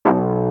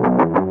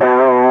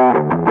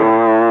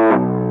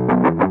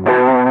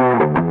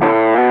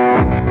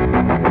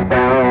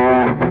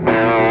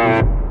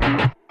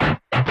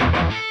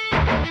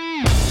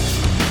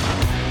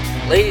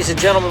and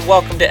gentlemen,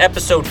 welcome to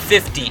episode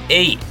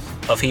 58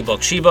 of He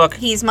Book, She Book.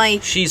 He's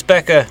Mike. She's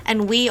Becca.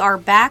 And we are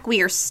back.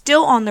 We are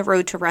still on the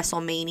road to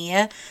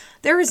WrestleMania.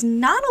 There is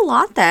not a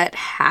lot that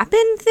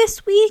happened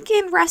this week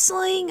in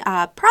wrestling,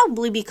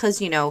 probably because,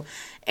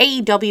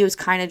 AEW is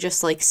kind of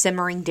just like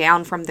simmering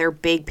down from their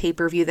big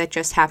pay-per-view that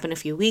just happened a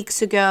few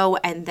weeks ago.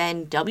 And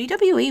then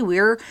WWE,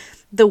 we're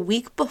the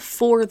week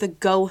before the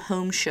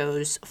go-home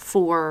shows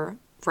for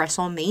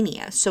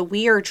WrestleMania. So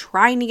we are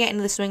trying to get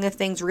into the swing of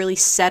things, really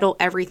settle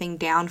everything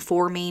down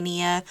for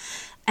Mania.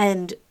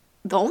 And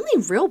the only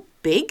real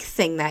big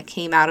thing that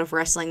came out of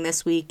wrestling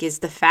this week is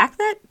the fact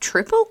that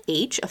Triple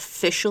H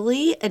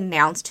officially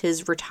announced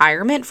his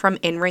retirement from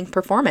in-ring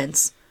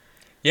performance.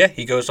 Yeah,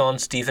 he goes on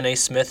Stephen A.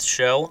 Smith's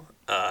show,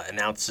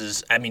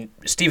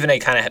 Stephen A.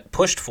 kind of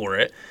pushed for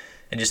it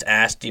and just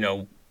asked,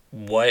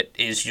 what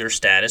is your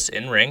status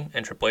in ring?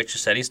 And Triple H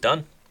just said he's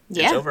done.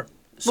 Yeah. It's over.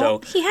 So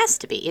he has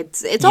to be.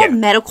 It's all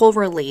medical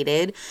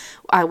related.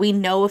 We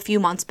know a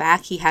few months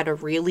back he had a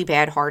really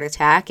bad heart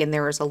attack, and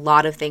there was a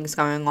lot of things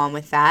going on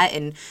with that.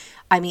 And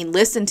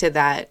listen to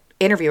that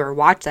interview or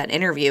watch that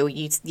interview.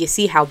 You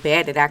see how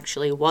bad it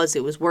actually was.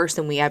 It was worse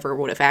than we ever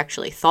would have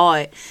actually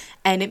thought.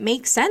 And it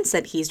makes sense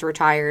that he's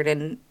retired,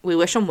 and we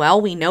wish him well.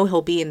 We know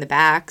he'll be in the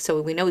back,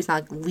 so we know he's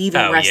not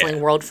leaving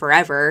wrestling world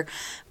forever.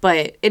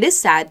 But it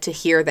is sad to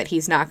hear that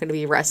he's not going to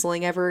be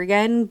wrestling ever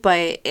again.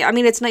 But,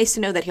 it's nice to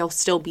know that he'll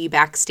still be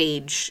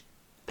backstage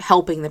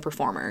helping the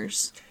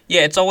performers.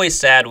 Yeah, it's always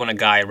sad when a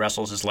guy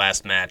wrestles his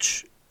last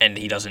match and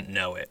he doesn't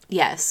know it.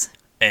 Yes.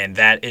 And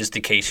that is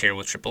the case here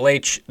with Triple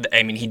H.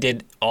 He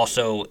did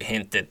also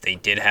hint that they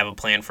did have a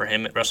plan for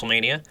him at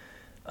WrestleMania.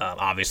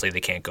 Obviously,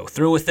 they can't go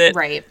through with it.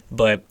 Right.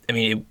 But,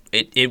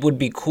 it would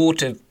be cool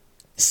to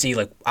see,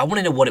 I want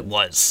to know what it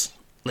was.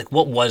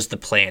 What was the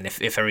plan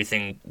if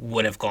everything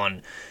would have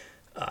gone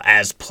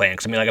as planned?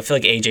 Because, I feel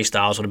like AJ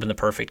Styles would have been the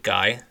perfect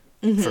guy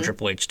for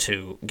Triple H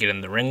to get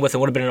in the ring with. It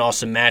would have been an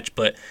awesome match,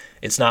 but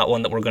it's not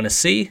one that we're going to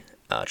see.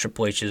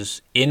 Triple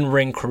H's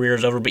in-ring career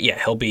is over, but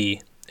yeah, he'll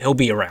be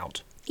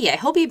around. Yeah,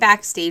 he'll be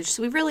backstage,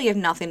 so we really have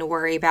nothing to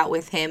worry about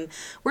with him.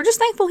 We're just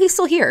thankful he's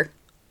still here.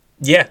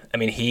 Yeah,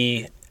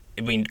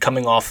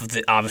 coming off of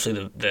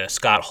the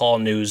Scott Hall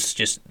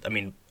news,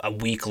 a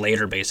week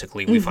later,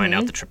 basically, we find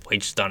out that Triple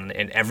H is done,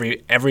 and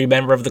every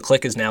member of the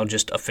clique is now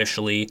just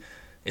officially,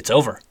 it's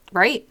over.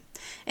 Right.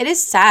 It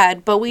is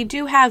sad, but we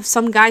do have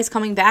some guys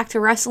coming back to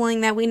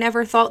wrestling that we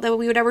never thought that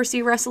we would ever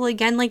see wrestle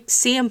again, like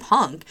CM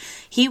Punk.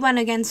 He went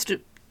against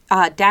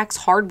Dax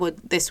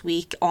Hardwood this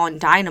week on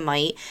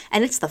Dynamite,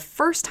 and it's the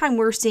first time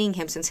we're seeing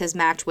him since his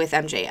match with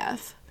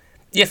MJF.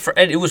 Yeah,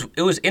 it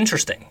was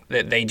interesting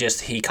that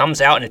he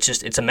comes out and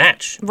it's a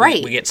match.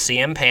 Right. We get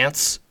CM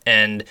Pants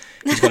and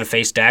he's going to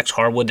face Dax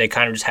Hardwood. They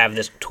kind of just have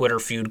this Twitter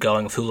feud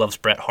going of who loves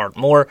Bret Hart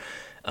more.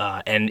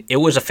 And it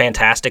was a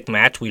fantastic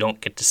match. We don't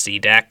get to see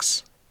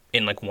Dax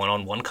in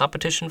one-on-one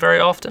competition very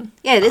often.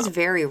 Yeah, it is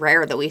very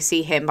rare that we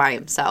see him by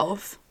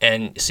himself.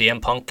 And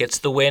CM Punk gets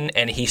the win,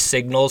 and he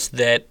signals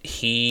that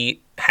he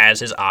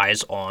has his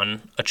eyes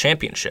on a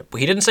championship.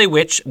 He didn't say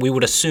which. We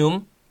would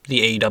assume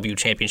the AEW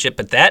championship,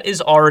 but that is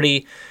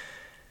already,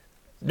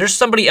 there's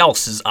somebody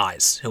else's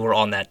eyes who are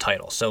on that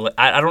title. So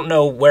I don't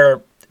know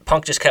where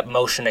Punk just kept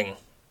motioning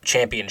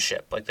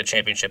championship, like the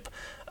championship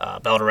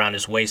belt around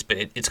his waist, but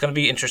it's going to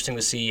be interesting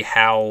to see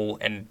how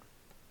and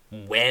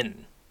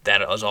when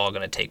that is all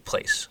going to take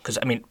place. Because,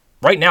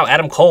 right now,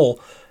 Adam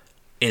Cole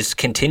is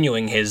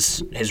continuing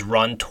his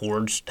run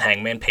towards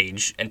Hangman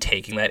Page and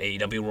taking that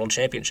AEW World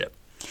Championship.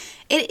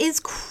 It is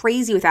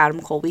crazy with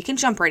Adam Cole. We can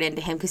jump right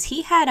into him because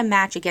he had a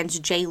match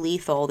against Jay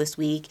Lethal this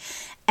week,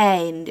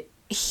 and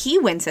he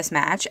wins this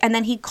match, and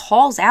then he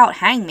calls out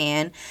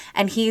Hangman,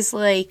 and he's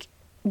like,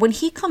 when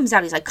he comes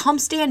out, he's like, come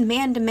stand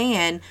man to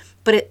man,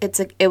 but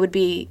it would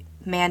be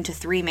man to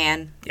three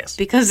man. Yes.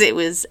 Because it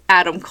was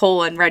Adam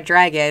Cole and Red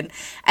Dragon.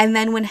 And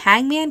then when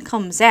Hangman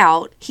comes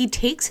out, he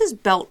takes his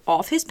belt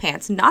off his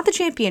pants, not the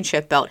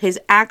championship belt, his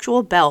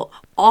actual belt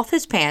off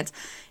his pants,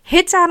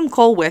 hits Adam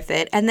Cole with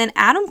it, and then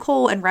Adam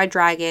Cole and Red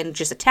Dragon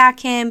just attack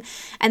him,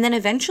 and then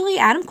eventually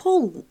Adam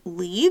Cole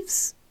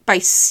leaves by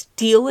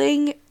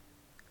stealing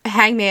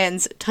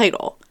Hangman's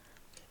title.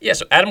 Yeah,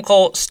 so Adam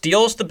Cole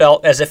steals the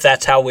belt as if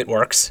that's how it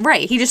works.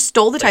 Right, he just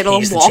stole the title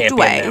and walked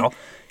away. Now.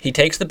 He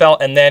takes the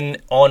belt, and then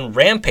on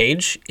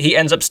Rampage, he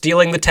ends up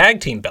stealing the tag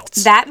team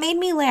belts. That made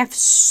me laugh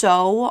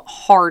so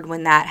hard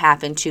when that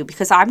happened, too,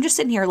 because I'm just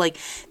sitting here like,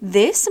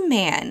 this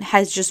man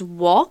has just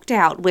walked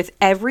out with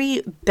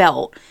every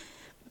belt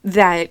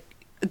that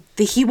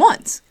he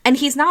wants, and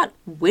he's not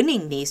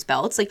winning these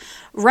belts. Like,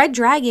 Red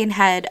Dragon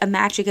had a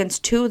match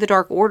against two of the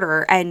Dark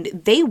Order, and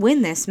they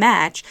win this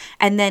match,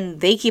 and then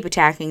they keep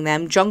attacking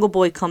them. Jungle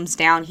Boy comes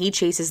down, he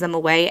chases them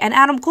away, and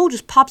Adam Cole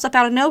just pops up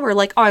out of nowhere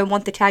like, oh, I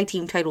want the tag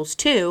team titles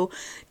too,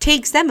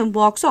 takes them and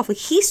walks off. Like,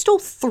 he stole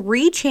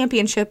 3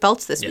 championship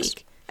belts this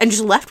week and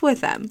just left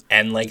with them.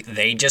 And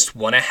they just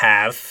want to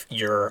have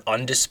your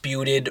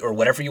undisputed, or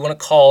whatever you want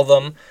to call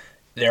them,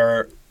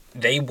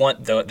 they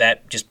want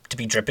that just to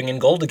be dripping in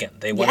gold again.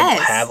 They want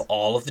to have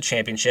all of the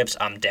championships.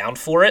 I'm down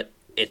for it.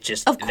 it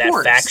just Of that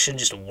course. faction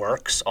just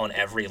works on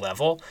every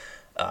level.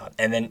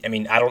 And then I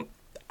mean I don't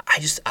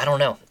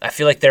know. I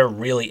feel like they're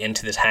really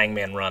into this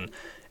Hangman run,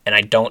 and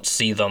I don't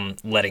see them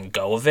letting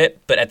go of it.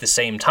 But at the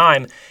same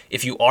time,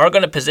 if you are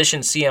going to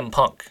position CM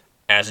Punk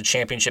as a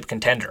championship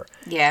contender,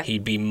 Yeah.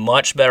 he'd be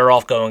much better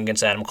off going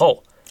against Adam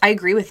Cole. I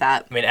agree with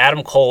that. I mean,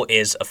 Adam Cole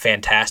is a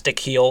fantastic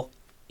heel.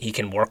 He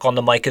can work on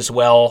the mic as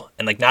well,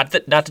 and like not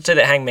to say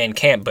that Hangman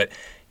can't, but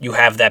you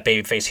have that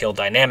babyface heel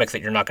dynamic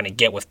that you're not going to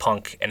get with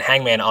Punk and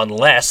Hangman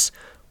unless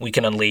we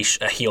can unleash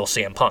a heel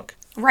CM Punk.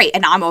 Right,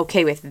 and I'm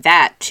okay with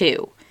that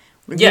too.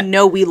 Yeah. You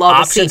know we love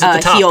Options at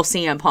the top. heel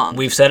CM Punk.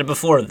 We've said it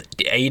before.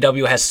 The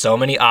AEW has so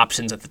many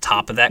options at the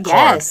top of that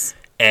card, Yes.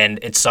 and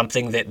it's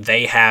something that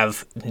they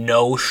have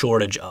no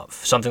shortage of.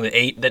 Something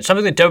that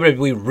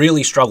WWE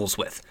really struggles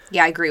with.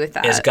 Yeah, I agree with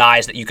that. Is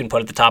guys that you can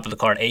put at the top of the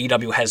card.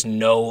 AEW has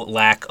no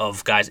lack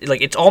of guys.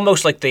 Like it's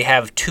almost like they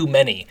have too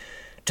many,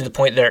 to the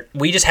point that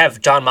we just have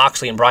Jon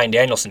Moxley and Bryan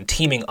Danielson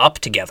teaming up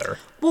together.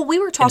 Well, we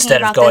were talking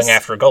instead about of going this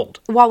after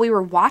gold. while we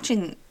were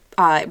watching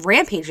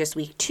Rampage this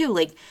week too.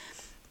 Like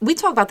we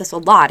talk about this a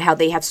lot, how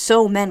they have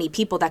so many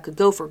people that could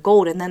go for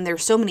gold, and then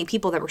there's so many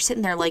people that were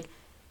sitting there like,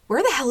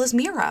 where the hell is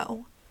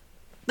Miro?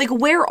 Like,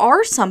 where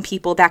are some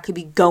people that could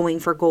be going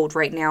for gold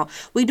right now?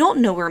 We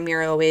don't know where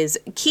Miro is.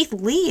 Keith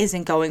Lee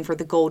isn't going for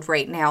the gold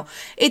right now.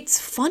 It's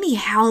funny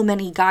how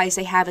many guys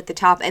they have at the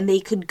top, and they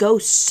could go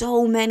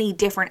so many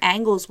different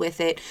angles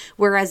with it,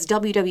 whereas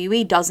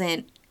WWE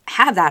doesn't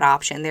have that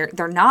option.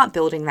 They're not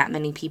building that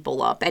many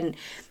people up. And,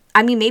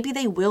 I mean, maybe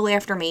they will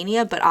after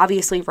Mania, but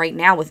obviously right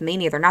now with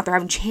Mania, they're not. They're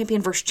having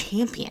champion versus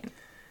champion.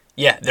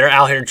 Yeah, they're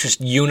out here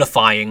just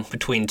unifying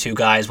between two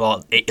guys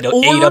while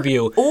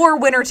AEW... Or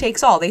winner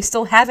takes all. They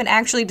still haven't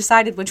actually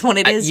decided which one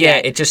it is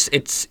yet.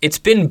 It's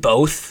been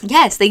both.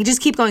 Yes, they just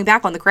keep going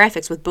back on the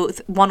graphics with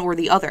both one or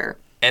the other.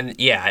 And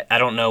yeah, I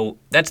don't know.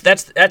 That's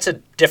a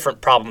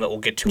different problem that we'll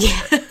get to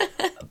later.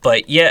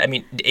 But yeah, I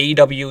mean,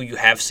 AEW, you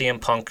have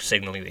CM Punk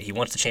signaling that he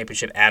wants the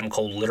championship, Adam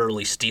Cole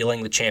literally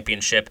stealing the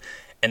championship,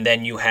 and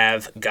then you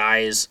have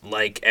guys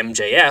like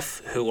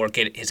MJF who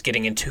is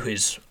getting into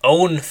his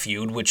own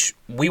feud, which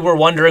we were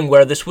wondering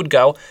where this would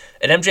go,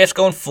 and MJF's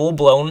going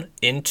full-blown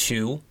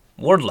into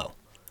Wardlow.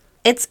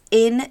 It's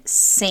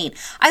insane.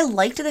 I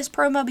liked this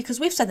promo because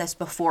we've said this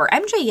before.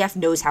 MJF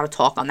knows how to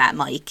talk on that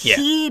mic. Yeah.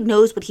 He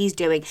knows what he's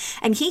doing.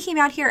 And he came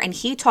out here and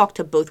he talked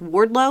to both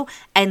Wardlow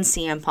and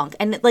CM Punk.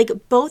 And like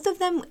both of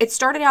them, it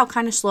started out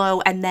kind of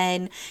slow, and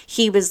then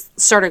he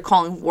started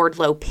calling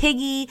Wardlow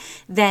Piggy.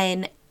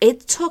 Then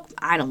it took,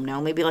 I don't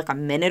know, maybe like a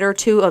minute or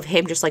two of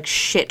him just like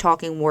shit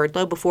talking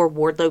Wardlow before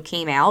Wardlow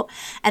came out.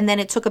 And then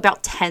it took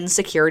about 10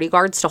 security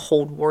guards to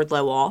hold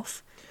Wardlow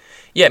off.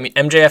 Yeah, I mean,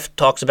 MJF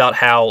talks about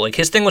how, like,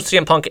 his thing with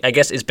CM Punk, I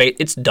guess, it's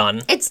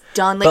done. It's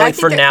done. Like, but, like,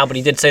 for now, but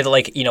he did say that,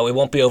 like, you know, it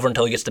won't be over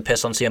until he gets to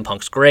piss on CM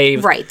Punk's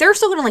grave. Right. They're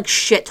still going to, like,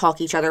 shit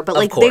talk each other, but,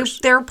 like,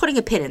 they're putting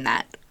a pin in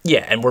that.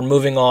 Yeah, and we're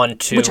moving on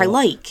to... Which I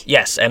like.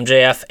 Yes,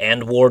 MJF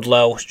and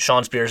Wardlow.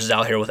 Shawn Spears is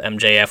out here with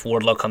MJF.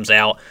 Wardlow comes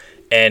out,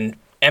 and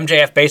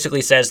MJF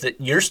basically says that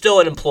you're still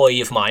an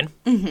employee of mine.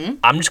 Mm-hmm.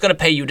 I'm just going to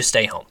pay you to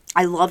stay home.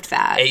 I loved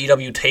that.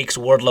 AEW takes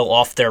Wardlow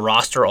off their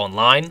roster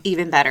online.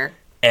 Even better.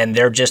 And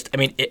they're just, I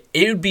mean,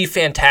 it would be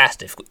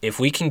fantastic if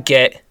we can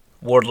get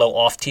Wardlow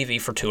off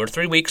TV for 2 or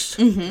 3 weeks.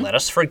 Mm-hmm. Let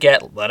us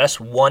forget. Let us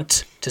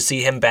want to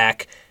see him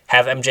back.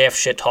 Have MJF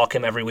shit talk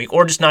him every week,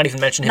 or just not even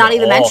mention him. Not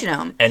even mention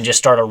him, and just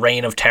start a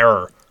reign of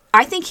terror.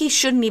 I think he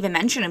shouldn't even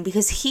mention him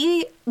because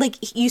he,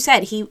 like you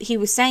said, he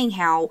was saying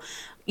how,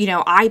 you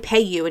know, I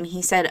pay you, and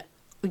he said,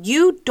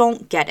 you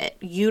don't get it.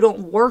 You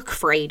don't work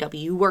for AEW.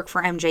 You work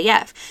for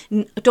MJF.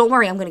 Don't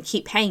worry, I'm going to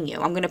keep paying you.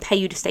 I'm going to pay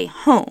you to stay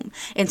home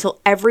until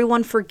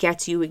everyone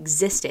forgets you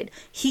existed.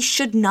 He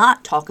should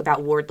not talk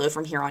about Wardlow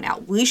from here on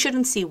out. We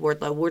shouldn't see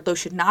Wardlow. Wardlow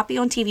should not be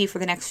on TV for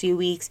the next few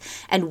weeks,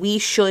 and we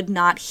should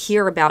not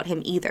hear about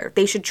him either.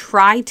 They should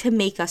try to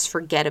make us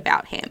forget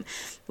about him.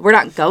 We're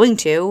not going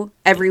to.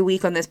 Every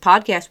week on this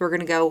podcast, we're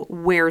going to go,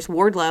 where's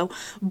Wardlow?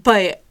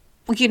 But...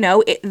 you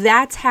know,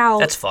 that's how...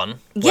 That's fun.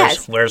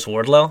 Yes. Where's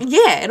Wardlow?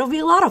 Yeah, it'll be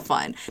a lot of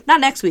fun. Not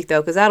next week,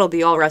 though, because that'll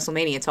be all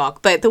WrestleMania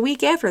talk. But the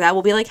week after that,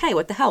 we'll be like, hey,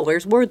 what the hell?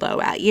 Where's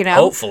Wardlow at, you know?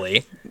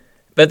 Hopefully.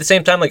 But at the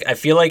same time, like, I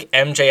feel like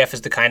MJF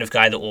is the kind of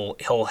guy that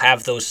he'll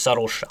have those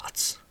subtle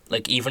shots.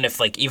 Like, even if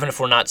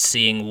we're not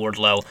seeing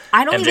Wardlow,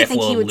 I don't MJF even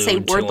think he would say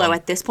allude Wardlow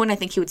at this point. I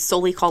think he would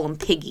solely call him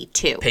Piggy,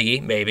 too. Piggy,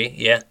 maybe,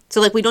 yeah.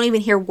 So, like, we don't even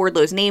hear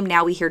Wardlow's name.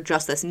 Now we hear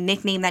just this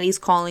nickname that he's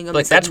calling him.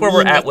 Like, that's where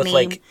we're at with,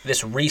 like,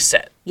 this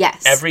reset.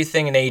 Yes.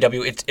 Everything in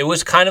AEW, it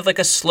was kind of like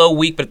a slow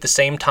week, but at the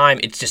same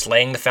time, it's just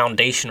laying the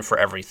foundation for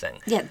everything.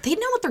 Yeah, they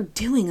know what they're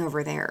doing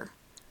over there.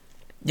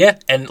 Yeah,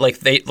 and, like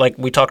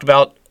we talked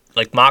about,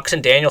 like, Mox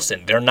and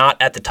Danielson, they're not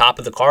at the top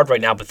of the card right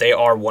now, but they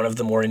are one of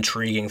the more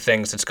intriguing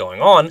things that's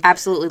going on.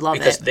 Absolutely love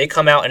because they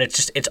come out, and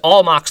it's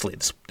all Moxley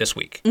this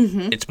week.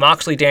 Mm-hmm. It's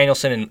Moxley,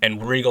 Danielson,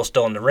 and Regal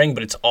still in the ring,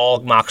 but it's all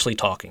Moxley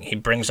talking. He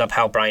brings up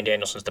how Bryan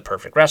Danielson's the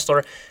perfect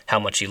wrestler, how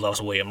much he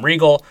loves William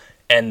Regal,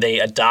 and they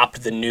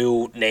adopt the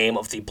new name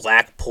of the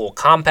Blackpool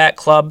Combat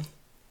Club,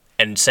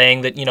 and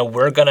saying that, you know,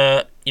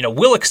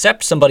 we'll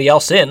accept somebody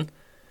else in,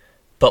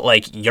 but,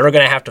 like, you're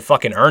going to have to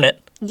fucking earn it.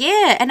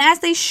 Yeah, and as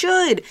they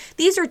should.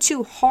 These are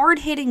two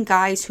hard-hitting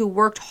guys who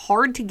worked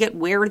hard to get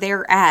where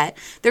they're at.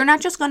 They're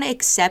not just going to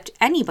accept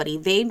anybody.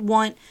 They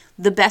want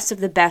the best of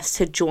the best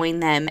to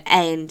join them.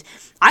 And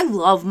I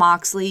love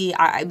Moxley.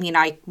 I mean,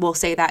 I will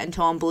say that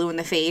until I'm blue in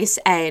the face.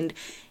 And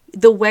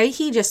the way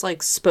he just,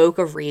 like, spoke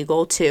of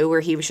Regal, too,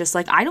 where he was just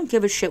like, I don't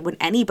give a shit what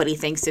anybody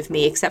thinks of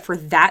me except for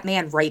that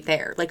man right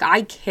there. Like,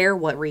 I care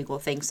what Regal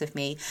thinks of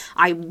me.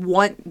 I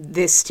want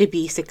this to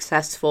be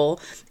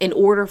successful. In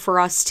order for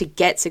us to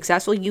get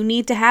successful, you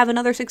need to have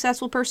another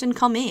successful person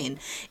come in.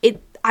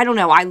 I don't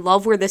know. I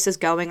love where this is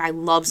going. I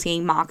love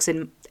seeing Mox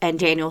and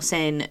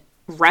Danielson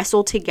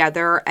wrestle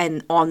together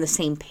and on the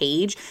same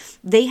page.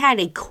 They had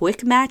a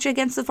quick match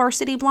against the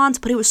Varsity Blondes,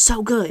 but it was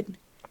so good.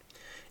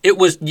 It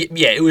was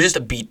just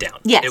a beatdown.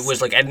 Yes. It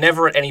was like, at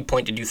never at any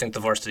point did you think the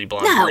Varsity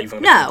Blondes were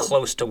even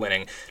close to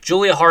winning.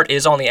 Julia Hart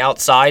is on the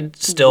outside,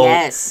 still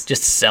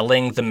just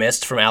selling the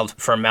mist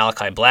from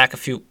Malachi Black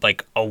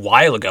a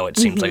while ago, it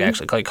seems like,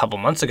 actually, like a couple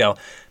months ago.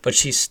 But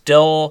she's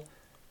still,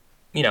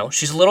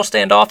 she's a little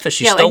standoffish.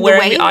 She's still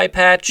wearing the eye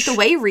patch. The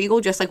way Regal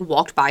just, like,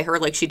 walked by her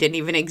like she didn't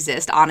even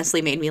exist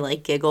honestly made me,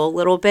 like, giggle a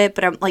little bit.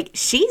 But I'm like,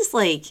 she's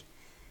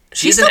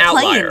an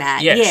outlier.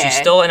 Yeah, she's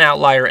still an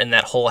outlier in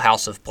that whole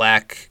House of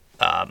Black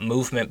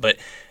movement, but,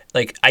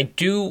 like, I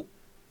do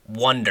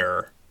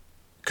wonder,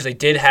 because they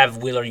did have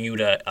Wheeler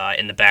Yuta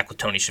in the back with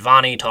Tony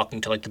Schiavone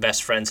talking to, like, the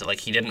best friends, that, like,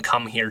 he didn't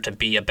come here to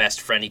be a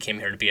best friend, he came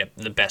here to be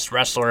the best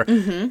wrestler,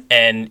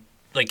 and,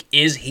 like,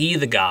 is he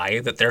the guy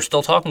that they're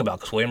still talking about?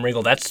 Because William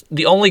Regal, that's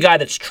the only guy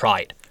that's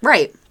tried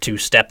to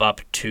step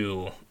up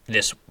to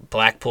this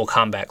Blackpool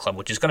Combat Club,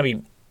 which is going to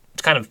be,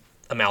 it's kind of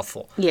a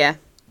mouthful. Yeah.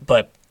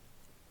 But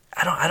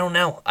I don't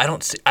know. I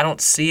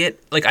don't see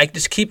it. Like, I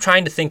just keep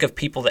trying to think of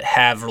people that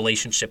have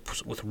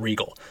relationships with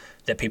Regal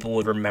that people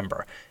would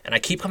remember. And I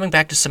keep coming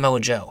back to Samoa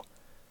Joe.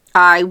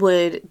 I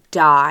would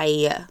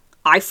die.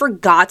 I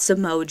forgot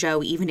Samoa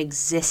Joe even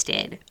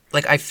existed.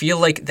 Like, I feel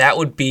like that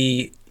would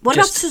be... What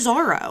about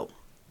Cesaro?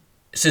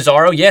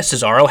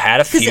 Cesaro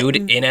had a feud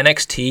in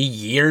NXT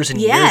years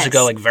and years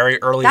ago, like, very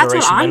early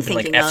duration. Might have been,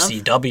 like,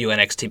 FCW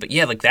NXT. But,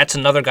 yeah, like, that's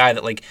another guy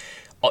that, like...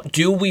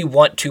 Do we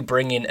want to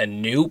bring in a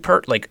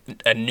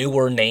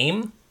newer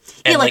name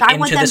and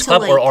into this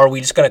club, or are we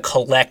just going to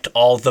collect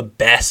all the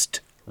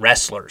best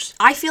wrestlers?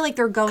 I feel like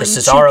they're going to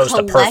Cesaro's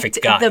the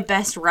perfect guy. The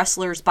best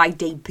wrestlers by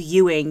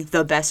debuting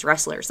the best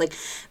wrestlers. Like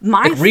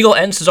Regal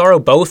and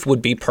Cesaro both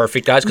would be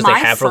perfect guys because they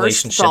have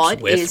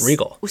relationships with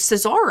Regal.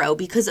 Cesaro,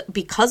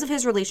 because of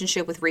his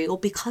relationship with Regal,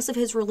 because of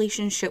his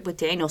relationship with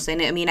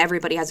Danielson. I mean,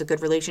 everybody has a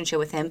good relationship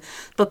with him,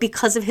 but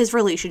because of his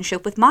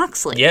relationship with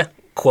Moxley. Yeah,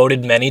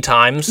 quoted many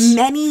times. In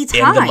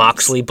the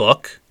Moxley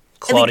book.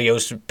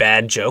 Claudio's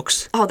bad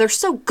jokes. Oh, they're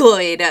so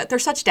good. They're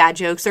such dad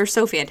jokes. They're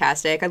so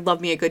fantastic. I love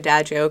me a good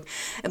dad joke.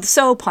 It's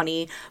so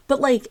punny.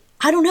 But, like,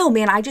 I don't know,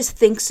 man. I just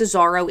think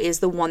Cesaro is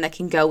the one that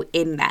can go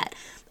in that.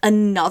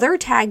 Another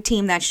tag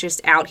team that's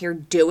just out here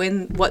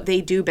doing what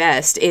they do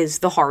best is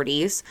the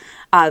Hardys.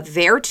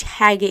 They're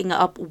teaming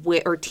up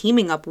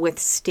with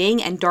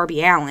Sting and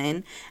Darby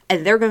Allin,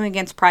 and they're going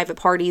against Private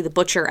Party, the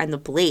Butcher, and the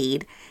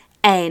Blade.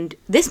 And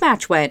this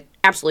match went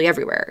absolutely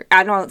everywhere.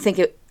 I don't think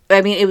it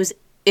was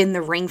in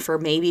the ring for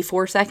maybe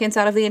 4 seconds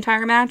out of the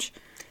entire match.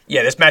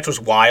 Yeah, this match was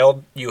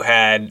wild. You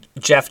had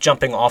Jeff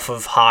jumping off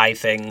of high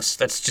things.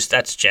 That's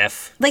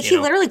Jeff. Like, he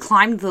literally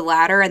climbed the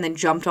ladder and then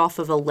jumped off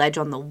of a ledge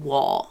on the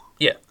wall.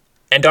 Yeah.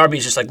 And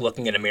Darby's just, like,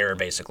 looking in a mirror,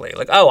 basically.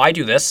 Like, oh, I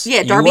do this.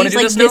 Yeah, Darby's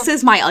like, this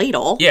is my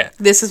idol. Yeah.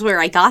 This is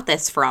where I got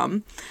this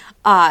from.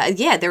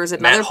 There was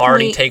another Matt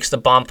Hardy takes the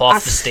bump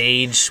off the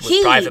stage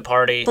with Private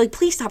Party. Like,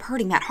 please stop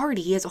hurting Matt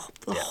Hardy. He has a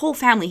whole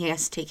family he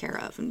has to take care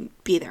of and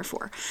be there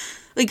for.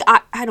 Like,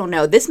 I don't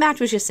know. This match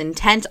was just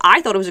intense.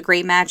 I thought it was a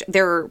great match. They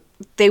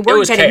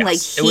weren't getting, like,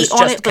 heat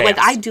on it, but, like,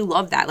 I do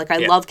love that. Like, I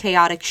love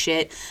chaotic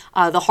shit.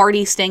 The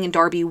Hardy, Sting, and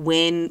Darby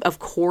win, of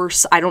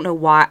course. I don't know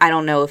why. I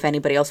don't know if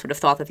anybody else would have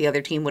thought that the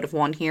other team would have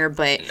won here,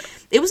 but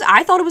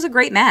I thought it was a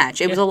great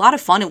match. It was a lot of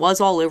fun. It was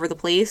all over the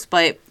place,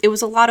 but it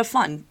was a lot of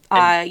fun.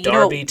 And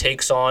Darby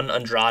takes on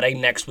Andrade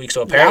next week,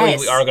 so apparently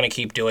we are going to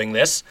keep doing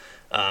this.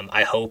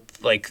 I hope,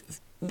 like...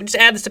 Just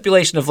add the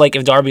stipulation of, like,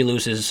 if Darby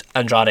loses,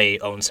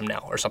 Andrade owns him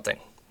now or something.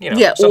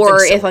 Or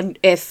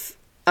if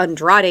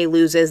Andrade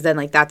loses, then,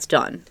 like, that's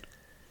done.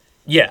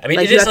 Yeah, I mean,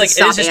 it is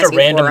just a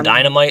random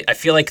Dynamite. I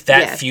feel like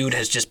that feud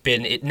has just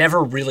been, it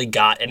never really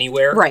got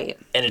anywhere. Right.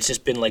 And it's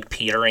just been, like,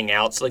 petering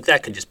out. So, like,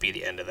 that could just be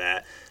the end of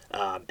that.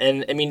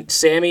 And, I mean,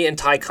 Sammy and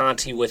Ty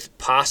Conti with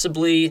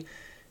possibly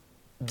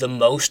the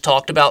most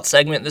talked about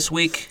segment this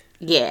week.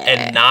 Yeah.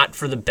 And not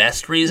for the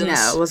best reasons.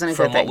 No, it wasn't a good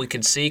thing. From what we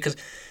could see. Because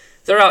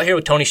they're out here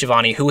with Tony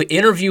Schiavone, who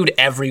interviewed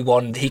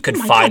everyone he could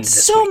find this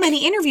week. So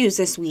many interviews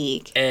this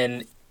week.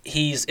 And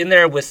he's in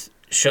there with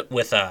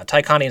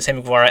Ty Conti and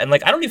Sammy Guevara, and,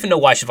 like, I don't even know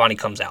why Schiavone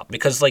comes out,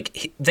 because,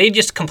 like, they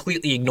just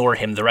completely ignore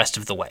him the rest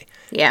of the way.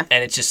 Yeah.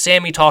 And it's just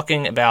Sammy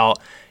talking about,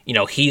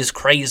 he's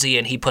crazy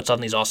and he puts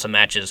on these awesome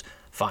matches.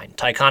 Fine.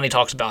 Ty Conti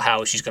talks about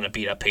how she's going to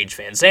beat up Paige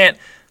Van Zant,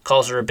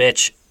 calls her a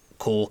bitch.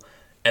 Cool.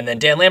 And then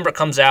Dan Lambert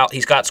comes out.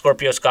 He's got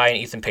Scorpio Sky and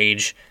Ethan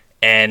Page.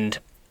 And,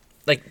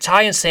 like,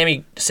 Ty and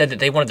Sammy said that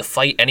they wanted to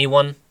fight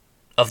anyone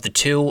of the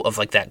two of,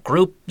 like, that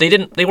group.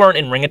 They weren't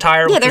in ring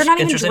attire. Yeah, they're not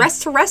even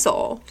dressed to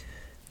wrestle.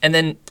 And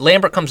then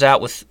Lambert comes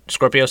out with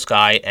Scorpio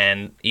Sky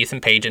and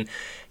Ethan Page, and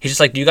he's just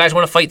like, do you guys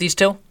want to fight these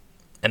two?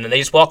 And then they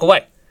just walk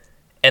away.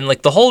 And,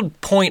 like, the whole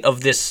point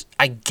of this,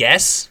 I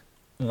guess,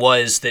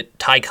 was that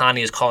Ty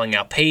Conti is calling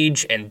out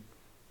Page, and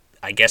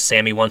I guess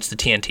Sammy wants the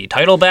TNT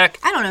title back.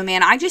 I don't know,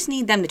 man. I just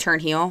need them to turn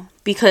heel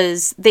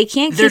because they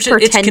can't keep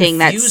pretending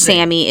that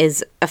Sammy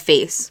is a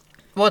face.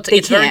 Well,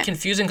 it's very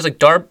confusing because,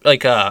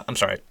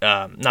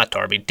 not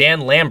Darby.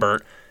 Dan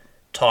Lambert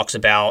talks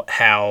about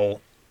how,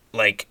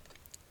 like,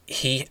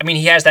 he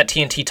has that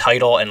TNT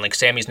title, and, like,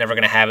 Sammy's never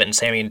going to have it, and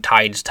Sammy and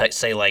Ty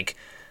say, like,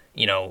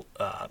 you know...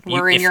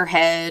 we're in your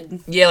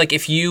head. Yeah, like,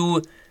 if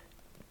you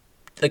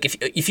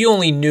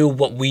only knew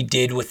what we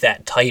did with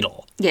that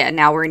title. Yeah,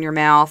 now we're in your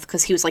mouth,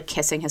 because he was, like,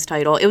 kissing his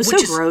title. It was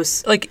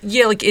gross. Like,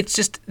 yeah, like, it's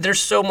just, there's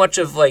so much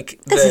of, like...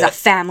 This is a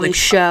family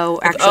show.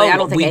 Actually, I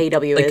don't think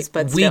AEW is,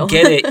 but still. We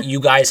get it, you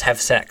guys have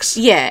sex.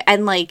 Yeah,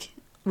 and, like,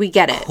 we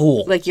get it.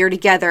 Cool. Like, you're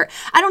together.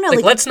 I don't know.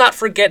 Like, let's not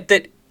forget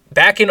that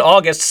back in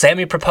August,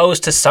 Sammy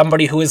proposed to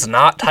somebody who is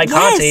not Ty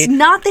Conti. Yes,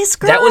 not this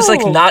girl. That was,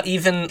 like, not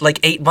even, like,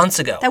 8 months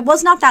ago. That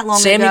was not that long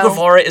Sammy ago.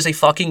 Guevara is a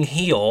fucking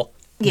heel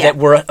that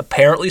we're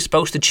apparently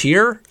supposed to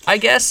cheer, I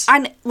guess.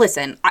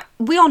 Listen,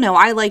 we all know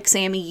I like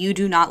Sammy. You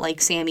do not like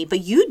Sammy,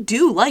 but you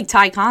do like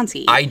Ty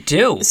Conti. I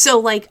do. So,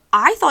 like,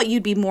 I thought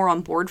you'd be more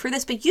on board for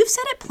this, but you've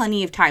said it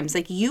plenty of times.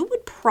 Like, you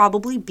would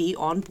probably be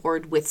on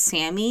board with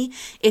Sammy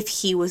if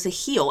he was a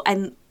heel.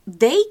 And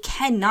they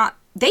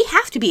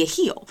have to be a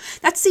heel.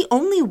 That's the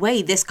only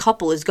way this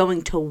couple is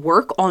going to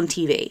work on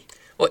TV.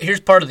 Well, here's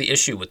part of the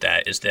issue with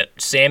that is that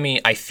Sammy,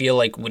 I feel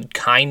like, would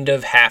kind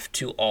of have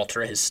to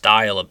alter his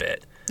style a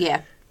bit.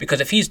 Yeah. Because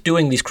if he's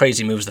doing these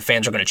crazy moves, the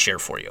fans are going to cheer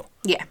for you.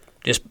 Yeah.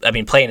 Just,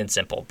 plain and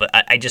simple. But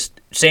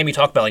Sammy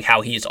talked about, like,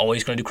 how he's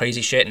always going to do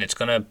crazy shit, and it's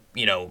going to,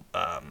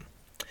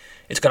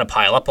 it's going to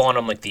pile up on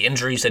him, like the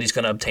injuries that he's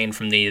going to obtain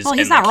from these. Well,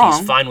 he's not wrong.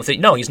 He's fine with it.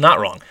 No, he's not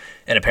wrong.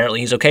 And apparently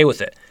he's okay with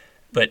it.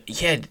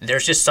 But, yeah,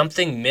 there's just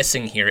something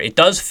missing here. It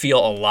does feel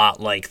a lot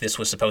like this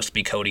was supposed to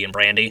be Cody and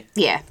Brandi.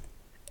 Yeah.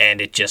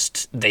 And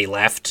they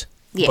left.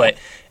 Yeah.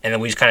 And then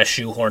we just kind of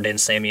shoehorned in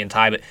Sammy and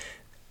Ty. But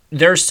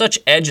there's such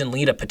edge and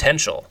Lita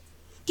potential.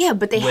 Yeah,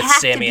 but they with have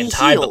Sammy to be and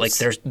Ty, heels. but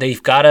like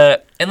they've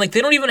gotta, and like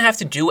they don't even have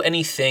to do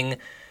anything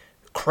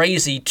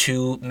crazy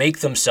to make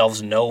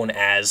themselves known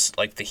as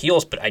like the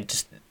heels. But I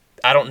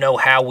don't know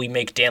how we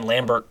make Dan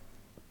Lambert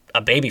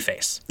a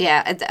babyface.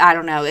 Yeah, I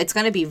don't know. It's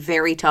gonna be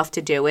very tough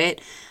to do it.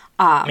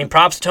 I mean,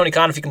 props to Tony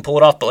Khan if you can pull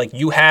it off, but like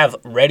you have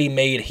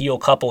ready-made heel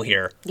couple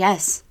here.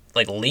 Yes.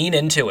 Like lean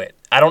into it.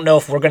 I don't know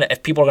if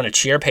people are gonna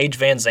cheer Paige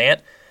Van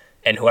Zant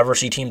and whoever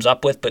she teams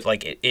up with, but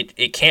like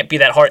it can't be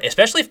that hard,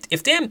 especially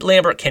if Dan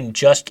Lambert can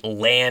just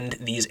land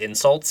these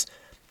insults,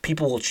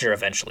 people will cheer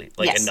eventually,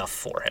 like enough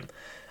for him.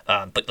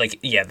 But like,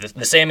 yeah,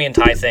 the Sammy and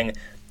Ty thing,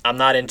 I'm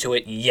not into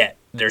it yet.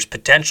 There's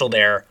potential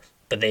there,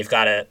 but they've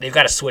got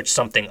to switch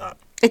something up.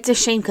 It's a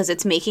shame because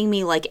it's making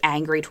me like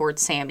angry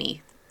towards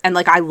Sammy, and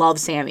like I love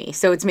Sammy,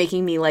 so it's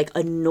making me like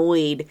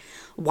annoyed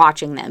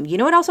watching them. You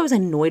know what else I was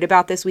annoyed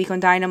about this week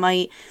on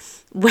Dynamite?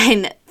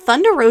 When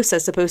Thunder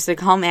Rosa's supposed to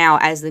come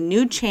out as the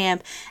new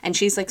champ, and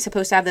she's like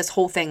supposed to have this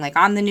whole thing like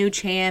I'm the new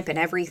champ and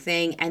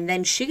everything, and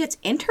then she gets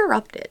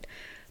interrupted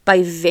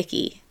by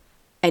Vicky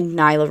and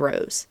Nyla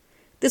Rose.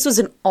 This was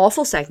an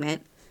awful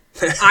segment.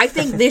 I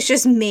think this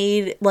just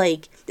made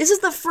this is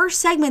the first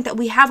segment that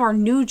we have our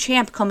new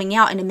champ coming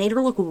out, and it made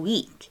her look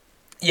weak.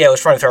 Yeah, it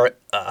was from her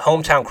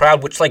hometown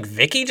crowd, which, like,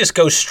 Vicky just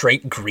goes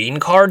straight green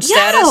card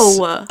status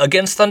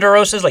against Thunder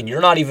Rosa. Like,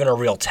 you're not even a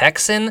real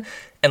Texan.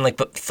 And, like,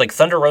 but, like,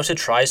 Thunder Rosa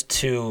tries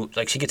to,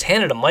 like, she gets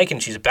handed a mic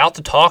and she's about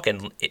to talk,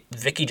 and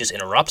Vicky just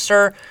interrupts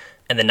her.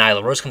 And then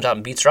Nyla Rose comes out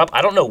and beats her up.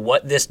 I don't know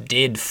what this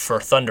did for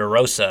Thunder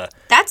Rosa.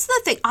 That's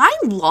the thing. I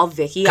love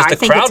Vicky. I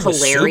think it's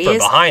hilarious. Was super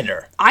behind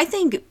her. I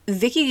think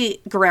Vicky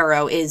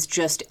Guerrero is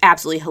just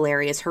absolutely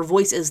hilarious. Her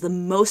voice is the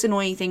most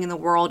annoying thing in the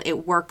world.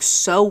 It works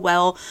so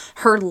well.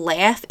 Her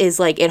laugh is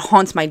like, it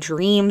haunts my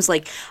dreams.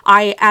 Like,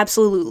 I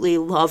absolutely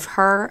love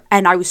her.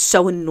 And I was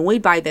so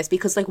annoyed by this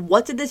because, like,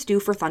 what did this do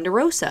for Thunder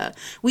Rosa?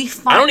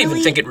 I don't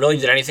even think it really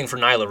did anything for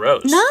Nyla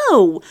Rose.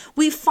 No.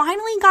 We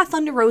finally got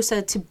Thunder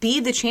Rosa to be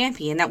the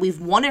champion that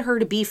we've wanted her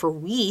to be for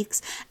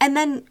weeks, and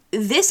then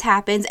this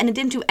happens and it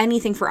didn't do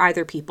anything for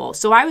either people.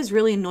 So I was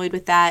really annoyed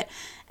with that.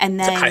 And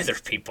then either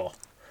people.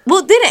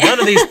 Well, did it? None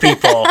of these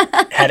people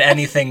had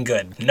anything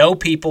good. No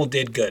people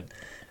did good.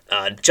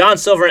 John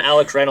Silver and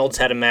Alex Reynolds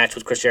had a match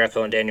with Chris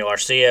Jericho and Daniel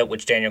Garcia,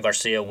 which Daniel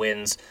Garcia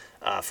wins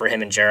for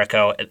him and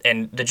Jericho.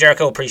 And the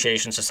Jericho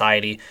Appreciation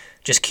Society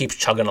just keeps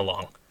chugging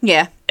along.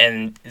 Yeah.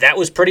 And that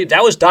was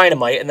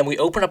Dynamite. And then we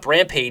open up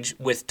Rampage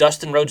with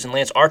Dustin Rhodes and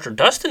Lance Archer.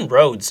 Dustin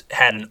Rhodes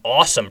had an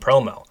awesome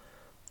promo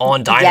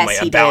on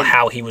Dynamite about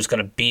how he was going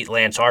to beat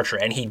Lance Archer.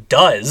 And he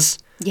does.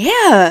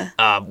 Yeah. With,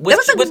 That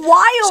was, like, with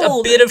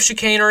wild. a bit of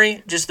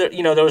chicanery. Just that,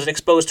 there was an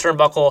exposed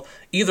turnbuckle.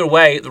 Either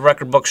way, the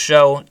record books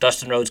show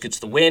Dustin Rhodes gets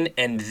the win,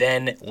 and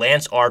then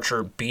Lance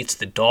Archer beats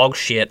the dog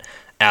shit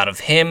out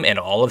of him and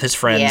all of his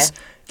friends.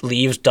 Yeah.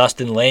 Leaves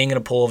Dustin laying in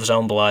a pool of his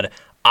own blood.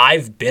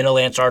 I've been a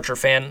Lance Archer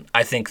fan.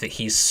 I think that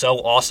he's so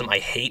awesome. I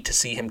hate to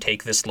see him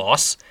take this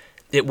loss.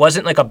 It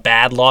wasn't like a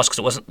bad loss because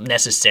it wasn't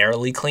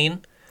necessarily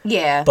clean.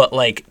 Yeah. But,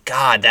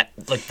 God,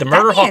 the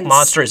Murder Hawk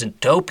Monster is a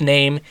dope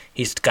name.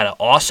 He's got an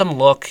awesome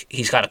look.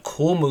 He's got a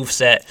cool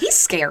moveset. He's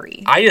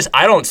scary. I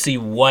don't see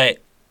what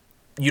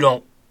you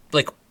don't,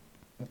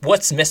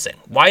 what's missing?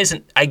 Why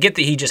isn't, I get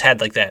that he just had,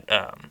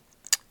 that,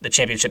 the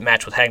championship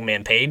match with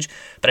Hangman Page,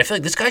 but I feel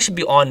like this guy should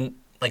be on,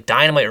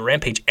 Dynamite or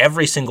Rampage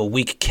every single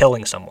week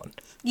killing someone.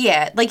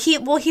 Yeah, he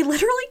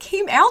literally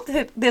came out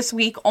this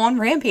week on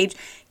Rampage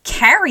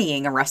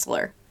carrying a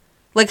wrestler.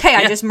 Hey,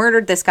 I just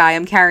murdered this guy.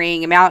 I'm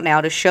carrying him out now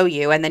to show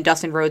you. And then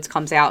Dustin Rhodes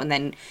comes out, and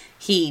then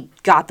he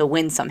got the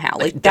win somehow.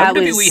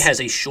 WWE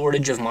has a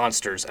shortage of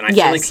monsters, and I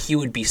feel like he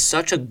would be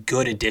such a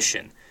good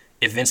addition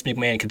if Vince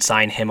McMahon could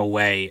sign him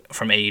away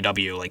from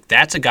AEW.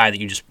 That's a guy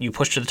that you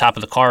push to the top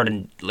of the card,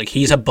 and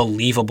he's a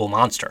believable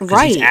monster.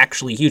 Because he's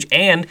actually huge,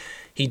 and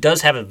he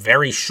does have a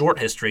very short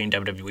history in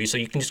WWE, so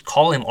you can just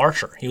call him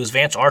Archer. He was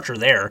Vance Archer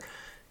there.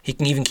 He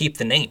can even keep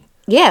the name.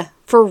 Yeah,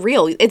 for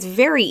real. It's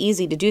very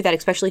easy to do that,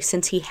 especially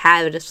since he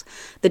had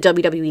the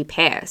WWE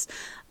pass.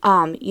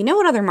 You know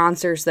what other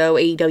monsters, though,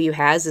 AEW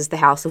has is the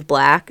House of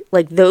Black?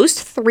 Those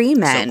three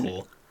men. So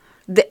cool.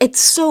 It's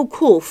so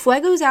cool.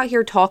 Fuego's out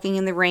here talking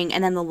in the ring,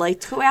 and then the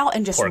lights go out,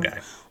 and just Poor guy.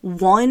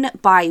 one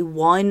by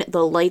one,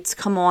 the lights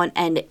come on,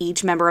 and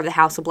each member of the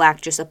House of Black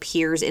just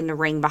appears in the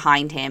ring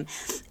behind him.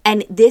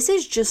 And this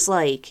is just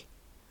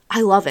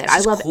I love it.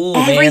 I love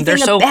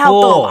everything about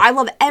them. I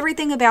love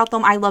everything about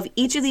them. I love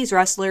each of these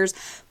wrestlers.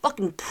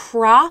 Fucking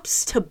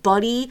props to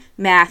Buddy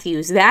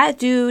Matthews. That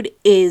dude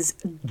is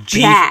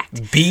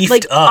jacked.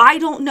 Beefed up. I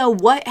don't know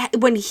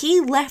when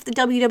he left the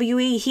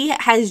WWE, he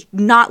has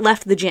not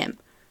left the gym.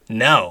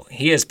 No,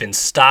 he has been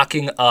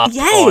stocking up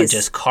on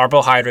just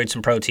carbohydrates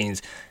and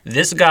proteins.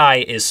 This guy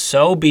is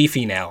so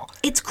beefy now.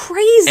 It's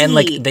crazy. And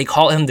they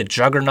call him the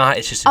Juggernaut.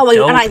 It's just a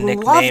dope and I nickname.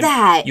 love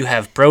that. You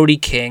have Brody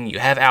King. You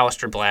have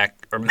Aleister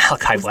Black or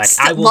Malachi Black.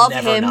 I will love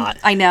never him. not.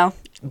 I know.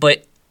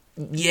 But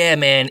yeah,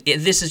 man,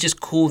 this is just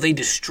cool. They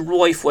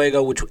destroy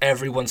Fuego, which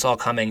everyone saw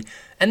coming,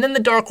 and then the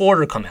Dark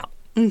Order come out.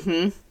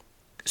 Mm-hmm.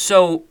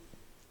 So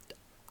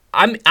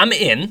I'm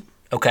in.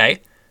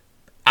 Okay.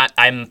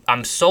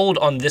 I'm sold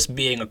on this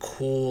being a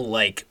cool,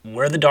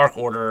 we're the Dark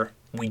Order,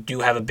 we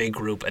do have a big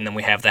group, and then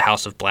we have the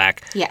House of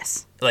Black.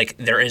 Yes.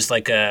 There is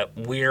the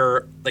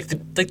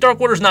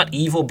Dark Order's not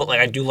evil, but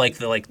I do like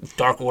the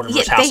Dark Order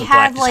versus House of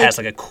Black just has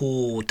a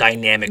cool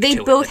dynamic to it.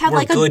 They both have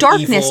a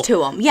darkness to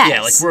them.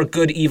 Yes. We're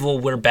good evil,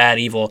 we're bad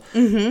evil.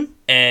 Mm-hmm.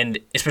 And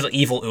especially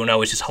Evil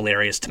Uno is just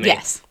hilarious to me.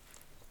 Yes.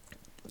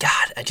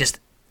 God,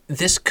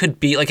 this could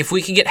be, if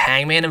we could get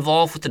Hangman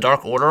involved with the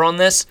Dark Order on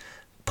this,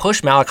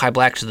 push Malachi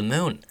Black to the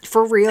moon.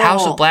 For real.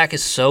 House of Black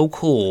is so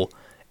cool.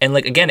 And,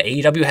 again,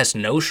 AEW has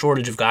no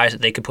shortage of guys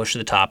that they could push to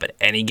the top at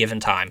any given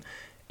time.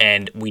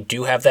 And we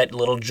do have that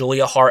little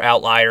Julia Hart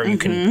outlier. Mm-hmm. You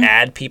can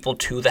add people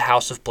to the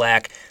House of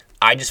Black.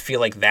 I just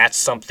feel like that's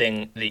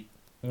something that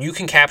you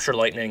can capture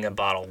lightning in a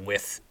bottle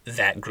with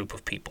that group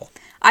of people.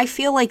 I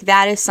feel like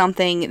that is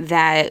something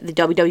that the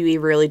WWE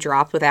really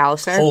dropped with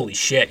Aleister. Holy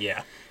shit,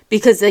 yeah.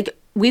 Because,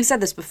 we've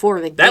said this before.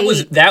 That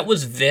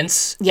was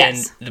Vince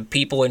yes. and the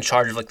people in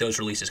charge of those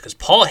releases, because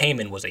Paul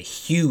Heyman was a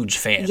huge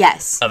fan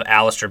yes. of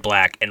Aleister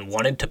Black and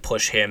wanted to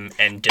push him,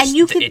 and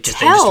you could they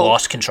just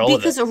lost control of it.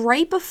 Because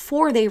right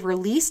before they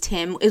released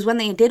him is when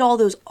they did all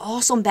those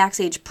awesome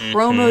backstage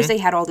promos. Mm-hmm. They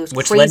had all those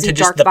which crazy led to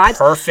just dark vibes.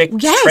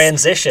 Perfect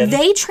transition.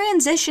 They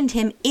transitioned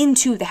him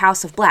into the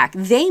House of Black.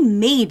 They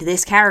made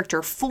this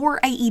character for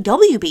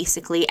AEW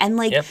basically, and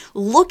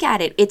look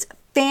at it. It's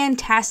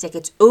fantastic.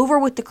 It's over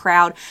with the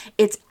crowd.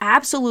 It's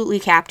absolutely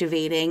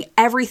captivating.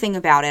 Everything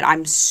about it,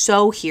 I'm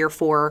so here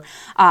for.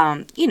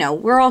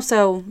 We're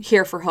also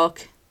here for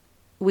Hook.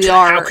 We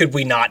are. How could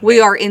we not? We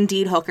are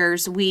indeed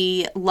hookers.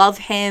 We love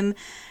him.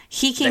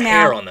 He came out. The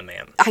hair on the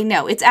man. I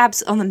know.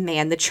 It's on the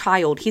man, the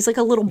child. He's like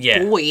a little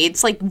boy.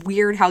 It's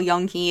weird how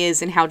young he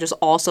is and how just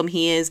awesome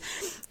he is.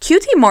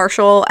 QT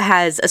Marshall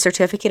has a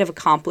certificate of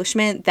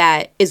accomplishment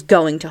that is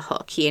going to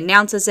Hook. He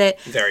announces it.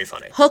 Very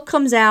funny. Hook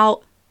comes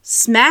out.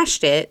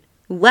 Smashed it,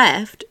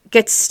 left,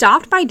 gets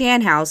stopped by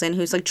Danhausen,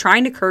 who's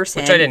trying to curse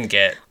him. Which I didn't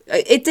get.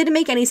 It didn't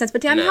make any sense,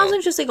 but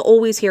Danhausen's just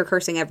always here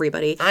cursing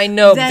everybody. I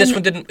know, but this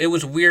one didn't. It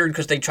was weird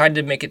because they tried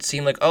to make it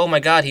seem oh my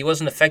god, he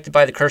wasn't affected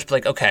by the curse,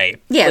 but okay.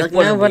 Yeah,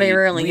 nobody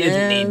really we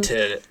didn't need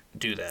to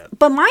do that.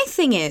 But my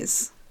thing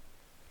is.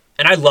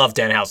 And I love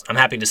Danhausen. I'm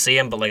happy to see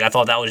him, but I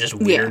thought that was just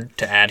weird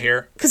to add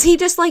here. Because he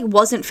just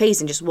wasn't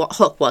phased and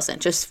Hook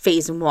wasn't, just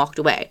phased and walked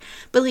away.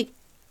 But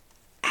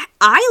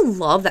I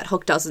love that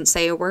Hook doesn't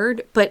say a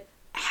word, but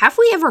have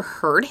we ever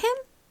heard him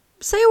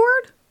say a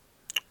word?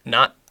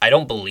 I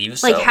don't believe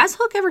so. Has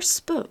Hook ever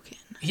spoken?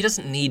 He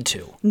doesn't need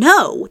to.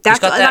 No, that's He's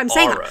got what that I'm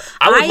saying. aura.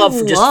 I would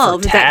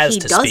love for that Taz he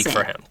to doesn't. speak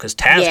for him, because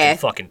Taz can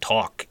fucking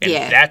talk, and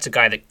that's a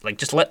guy that like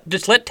just let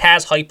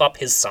Taz hype up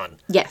his son.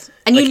 Yes,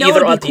 and like, you know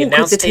either it'd be cool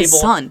because it's his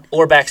son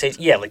or backstage.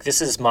 Yeah, like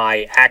this is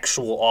my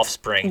actual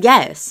offspring.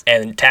 Yes,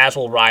 and Taz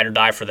will ride or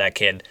die for that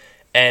kid,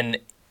 and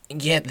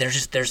yeah,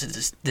 there's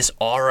this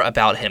aura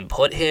about him.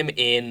 Put him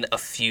in a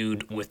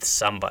feud with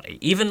somebody,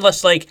 even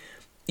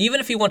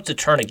if he wants to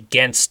turn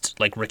against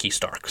like Ricky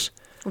Starks.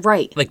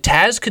 Right. Like,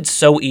 Taz could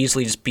so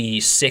easily just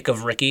be sick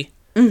of Ricky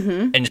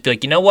and just be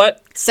like, you know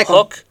what? Sick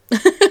Hook.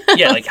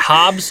 Yeah, like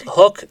Hobbs,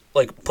 Hook,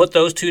 like put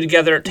those two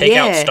together, take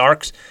out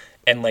Starks.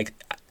 And like,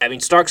 I mean,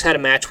 Starks had a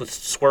match with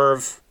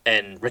Swerve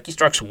and Ricky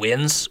Starks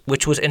wins,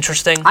 which was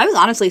interesting. I was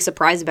honestly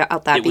surprised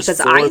about that because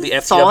I the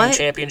FTW thought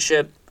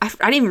championship. I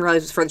didn't even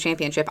realize it was for the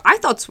championship. I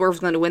thought Swerve was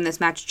going to win this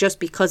match just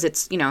because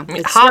it's, it's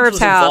Hobbs Swerve's was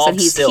house and involved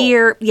he's still.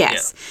 here.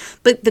 Yes. Yeah.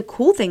 But the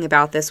cool thing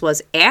about this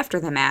was after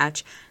the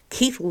match,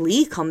 Keith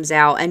Lee comes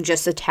out and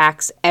just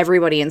attacks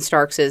everybody in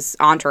Starks'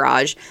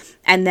 entourage.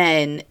 And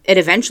then it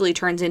eventually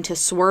turns into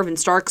Swerve and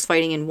Starks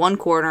fighting in one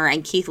corner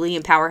and Keith Lee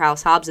and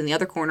Powerhouse Hobbs in the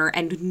other corner.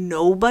 And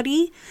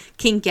nobody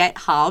can get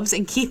Hobbs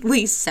and Keith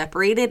Lee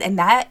separated. And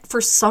that, for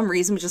some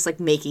reason, was just,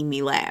 like, making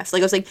me laugh.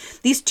 Like, I was like,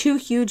 these two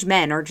huge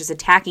men are just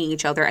attacking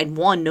each other. And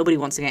one, nobody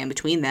wants to get in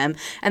between them.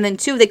 And then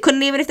two, they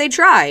couldn't even if they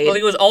tried. Well,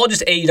 it was all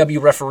just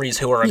AEW referees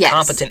who are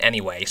incompetent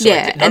anyway. So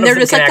yeah, like, and they're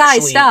just like,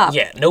 guys, stop.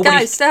 Yeah, nobody.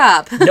 Guys,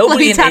 stop. Nobody Let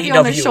me in tap AEW. you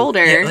on the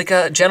shoulder. Yeah,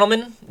 like,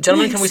 gentlemen, can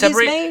we Excuse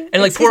separate? me?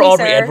 And like, Excuse poor me,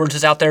 Aubrey sir. Edwards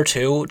is out there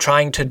too,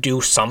 trying to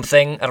do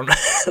something. I don't know.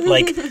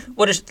 Like,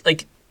 what is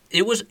like?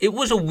 It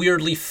was a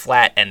weirdly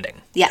flat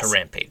ending to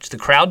Rampage. The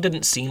crowd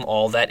didn't seem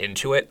all that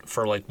into it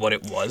for like what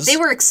it was. They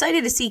were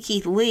excited to see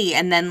Keith Lee,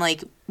 and then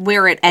like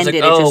where it ended,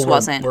 like, it just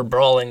wasn't. We're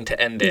brawling to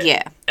end it.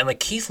 Yeah. And like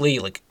Keith Lee,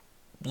 like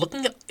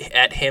looking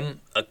at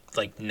him,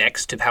 like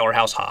next to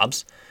Powerhouse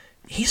Hobbs,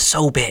 he's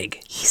so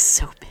big. He's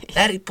so big.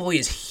 That boy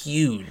is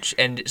huge,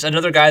 and it's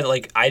another guy that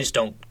like I just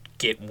don't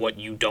get what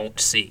you don't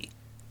see.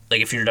 Like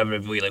if you're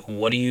WWE, like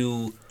what do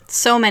you?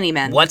 So many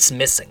men. What's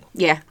missing?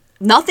 Yeah,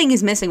 nothing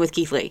is missing with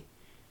Keith Lee.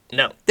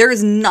 No, there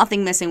is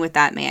nothing missing with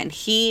that man.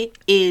 He's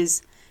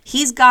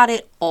got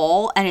it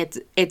all, and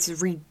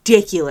it's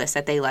ridiculous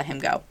that they let him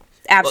go.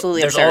 Absolutely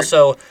There's absurd.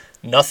 also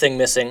nothing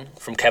missing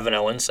from Kevin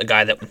Owens, a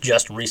guy that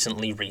just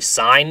recently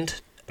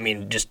re-signed. I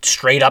mean, just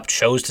straight up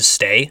chose to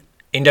stay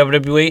in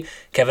WWE.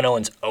 Kevin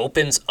Owens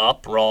opens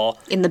up Raw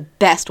in the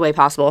best way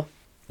possible.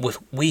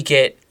 We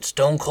get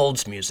Stone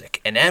Cold's music,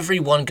 and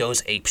everyone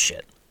goes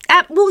apeshit.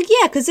 Well,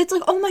 yeah, because it's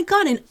like, oh my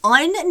god, an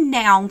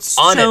unannounced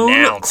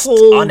Stone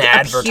Cold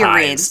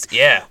appearance.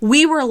 Yeah.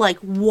 We were like,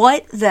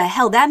 what the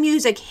hell? That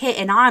music hit,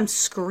 and I'm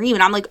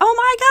screaming. I'm like, oh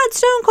my god,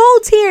 Stone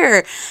Cold's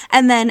here.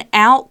 And then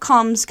out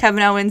comes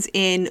Kevin Owens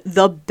in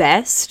the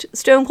best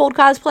Stone Cold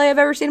cosplay I've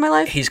ever seen in my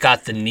life. He's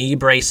got the knee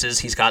braces.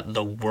 He's got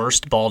the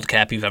worst bald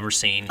cap you've ever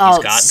seen. He's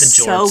got the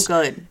jorts. So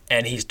good.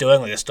 And he's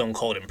doing like a Stone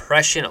Cold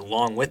impression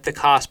along with the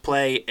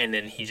cosplay, and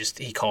then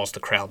he calls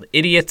the crowd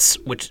idiots,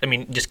 which, I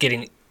mean, just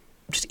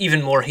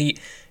even more heat.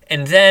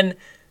 And then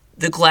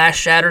the glass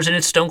shatters and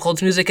it's Stone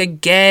Cold's music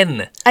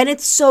again. And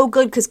it's so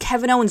good because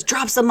Kevin Owens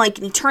drops the mic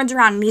and he turns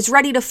around and he's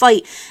ready to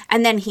fight.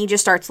 And then he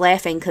just starts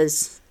laughing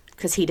because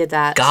he did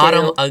that. Got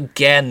him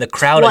again. The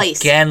crowd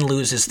again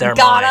loses their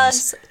minds. Got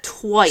us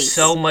twice.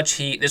 So much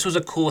heat. This was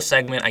a cool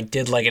segment. I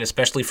did like it,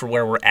 especially for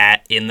where we're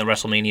at in the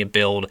WrestleMania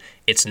build.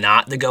 It's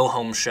not the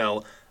go-home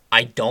show.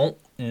 I don't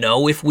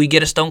know if we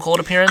get a Stone Cold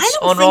appearance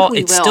on Raw.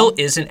 It still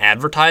isn't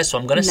advertised, so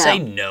I'm going to say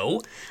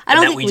no. I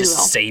don't and think we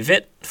just save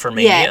it for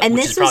Mania,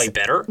 which is probably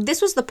better.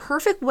 This was the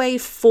perfect way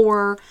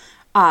for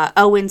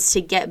Owens to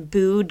get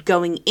booed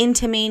going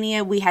into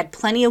Mania. We had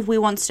plenty of "We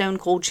Want Stone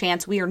Cold"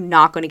 chants. We are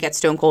not going to get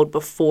Stone Cold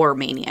before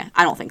Mania.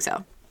 I don't think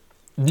so.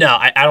 No,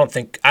 I don't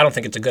think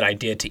it's a good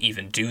idea to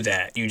even do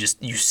that. You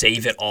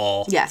save it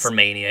all for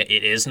Mania.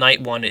 It is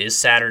night one. It is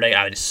Saturday.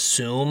 I would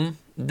assume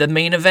the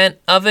main event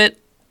of it.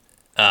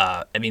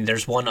 I mean,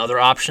 there's one other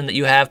option that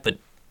you have, but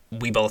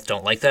we both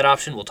don't like that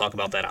option. We'll talk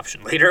about that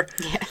option later.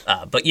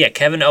 Yeah. But yeah,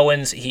 Kevin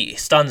Owens, he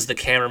stuns the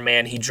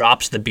cameraman. He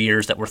drops the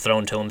beers that were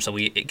thrown to him, so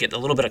we get a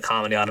little bit of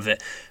comedy out of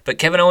it. But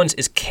Kevin Owens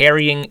is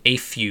carrying a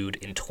feud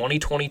in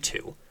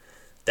 2022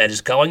 that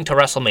is going to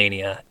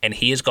WrestleMania, and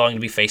he is going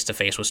to be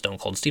face-to-face with Stone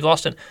Cold Steve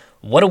Austin.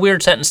 What a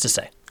weird sentence to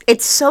say.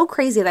 It's so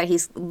crazy that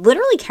he's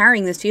literally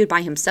carrying this feud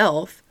by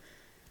himself.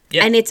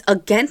 Yeah. And it's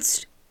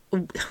against...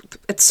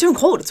 It's Stone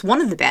Cold. It's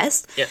one of the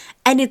best. Yeah.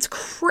 And it's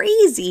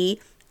crazy,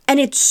 and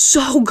it's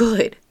so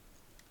good.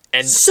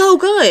 And so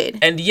good.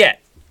 And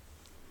yet,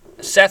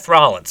 Seth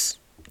Rollins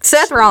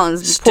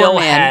still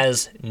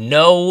has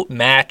no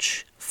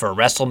match for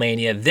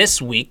WrestleMania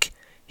this week.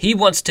 He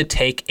wants to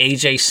take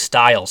AJ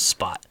Styles'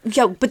 spot.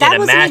 Yo, but that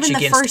wasn't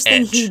even the first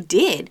thing he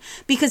did,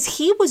 because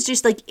he was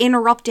just like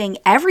interrupting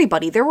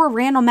everybody. There were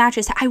random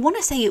matches. I want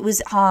to say it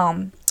was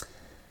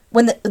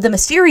when the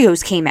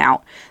Mysterios came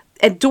out.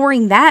 And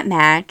during that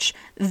match,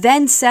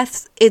 then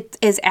Seth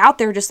is out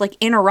there just like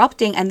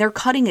interrupting, and they're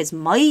cutting his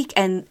mic,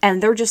 and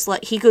they're just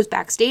like, he goes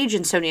backstage,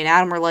 and Sonya and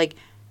Adam are like,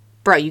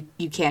 bro,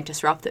 you can't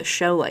disrupt this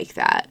show like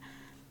that.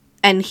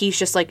 And he's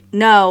just like,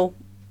 no,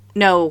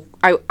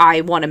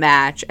 I want a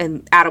match.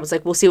 And Adam was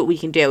like, we'll see what we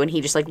can do. And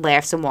he just like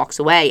laughs and walks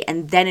away.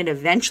 And then it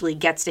eventually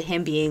gets to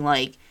him being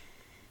like,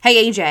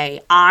 hey,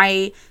 AJ,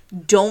 I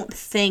don't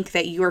think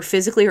that you are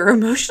physically or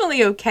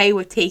emotionally okay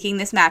with taking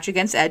this match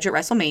against Edge at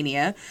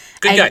WrestleMania.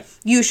 Good guy.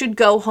 You should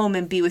go home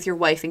and be with your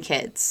wife and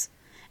kids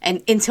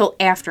and until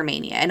after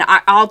Mania. And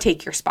I'll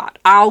take your spot.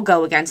 I'll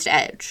go against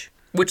Edge.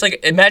 Which,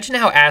 like, imagine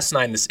how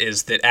asinine this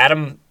is that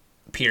Adam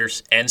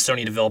Pearce and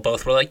Sonya Deville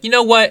both were like, you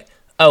know what?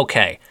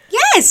 Okay.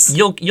 Yes!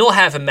 You'll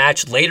have a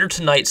match later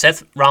tonight.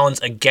 Seth Rollins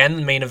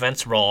again main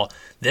events Raw.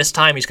 This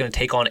time he's going to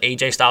take on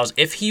AJ Styles.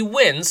 If he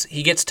wins,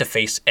 he gets to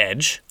face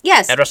Edge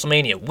Yes. at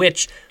WrestleMania,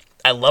 which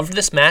I loved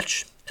this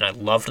match, and I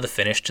loved the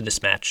finish to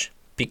this match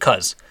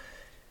because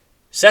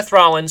Seth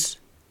Rollins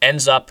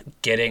ends up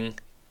getting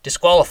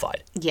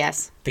disqualified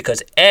Yes.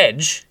 because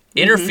Edge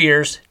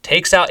interferes,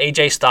 takes out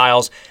AJ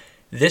Styles.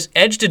 This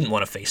Edge didn't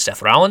want to face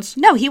Seth Rollins.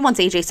 No, he wants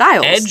AJ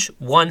Styles. Edge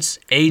wants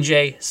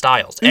AJ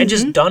Styles. Edge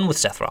is done with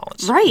Seth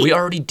Rollins. Right. We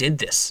already did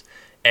this.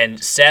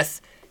 And Seth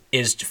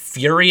is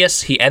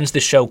furious. He ends the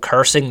show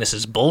cursing, this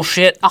is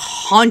bullshit.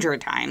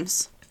 100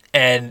 times.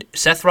 And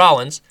Seth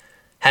Rollins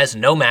has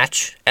no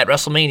match at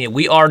WrestleMania.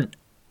 We are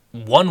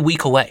 1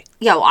 week away.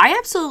 Yo, I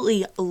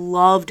absolutely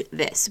loved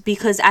this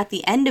because at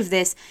the end of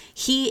this,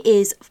 he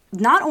is,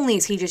 not only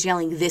is he just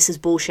yelling, this is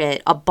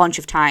bullshit a bunch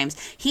of times,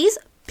 he's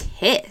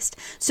pissed.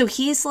 So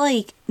he's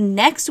like,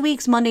 next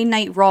week's Monday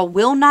Night Raw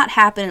will not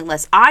happen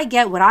unless I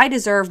get what I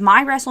deserve,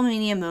 my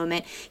WrestleMania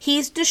moment.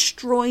 He's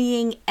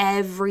destroying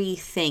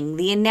everything.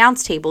 The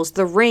announce tables,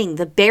 the ring,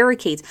 the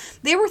barricades.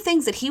 There were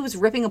things that he was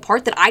ripping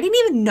apart that I didn't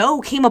even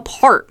know came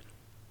apart.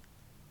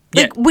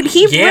 Like, when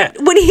he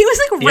was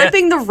like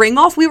ripping the ring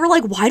off, we were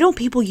like, why don't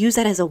people use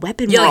that as a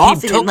weapon more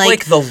often? He took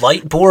like the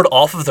light board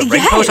off of the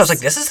ring post. I was like,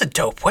 this is a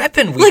dope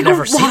weapon. We've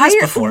never seen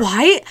this before.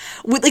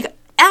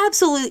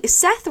 Absolutely.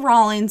 Seth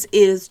Rollins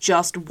is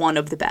just one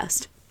of the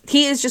best.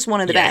 He is just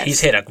one of the best. He's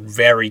hit a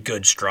very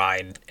good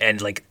stride.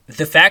 And like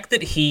the fact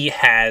that he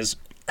has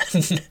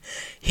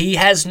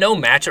no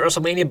match at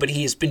WrestleMania, but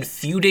he has been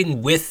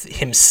feuding with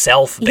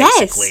himself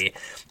basically.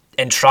 Yes.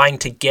 And trying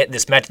to get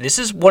this match. This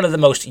is one of the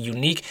most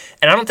unique,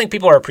 and I don't think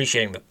people are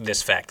appreciating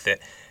this fact that,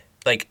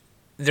 like,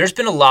 there's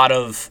been a lot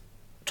of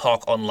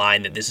talk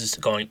online that this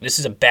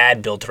is a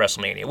bad build to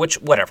WrestleMania, which,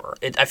 whatever.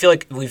 I feel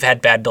like we've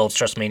had bad builds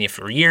to WrestleMania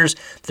for years.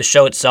 The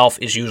show itself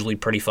is usually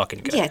pretty fucking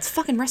good. Yeah, it's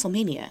fucking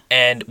WrestleMania.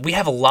 And we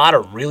have a lot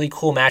of really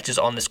cool matches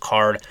on this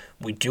card.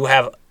 We do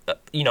have,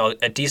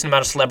 a decent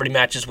amount of celebrity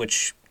matches,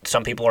 which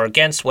some people are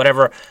against,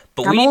 whatever.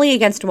 But I'm only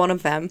against one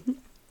of them.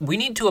 We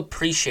need to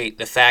appreciate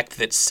the fact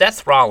that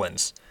Seth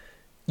Rollins,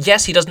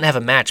 yes, he doesn't have a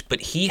match,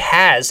 but he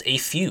has a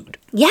feud.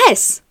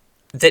 Yes.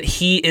 That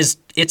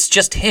it's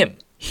just him.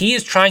 He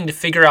is trying to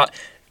figure out,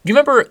 you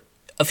remember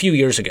a few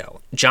years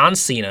ago, John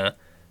Cena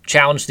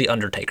challenged The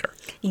Undertaker.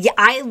 Yeah,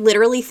 I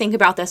literally think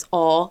about this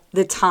all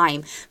the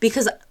time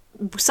because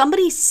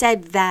somebody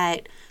said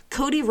that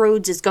Cody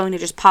Rhodes is going to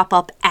just pop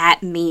up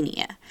at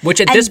Mania.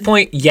 Which at this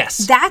point, yes.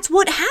 That's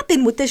what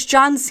happened with this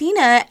John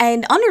Cena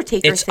and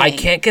Undertaker thing. I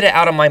can't get it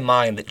out of my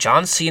mind that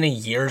John Cena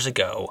years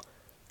ago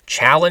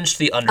challenged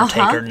The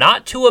Undertaker,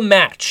 not to a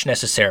match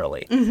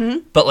necessarily,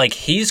 but like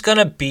he's going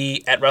to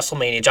be at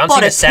WrestleMania. John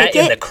Cena sat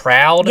in the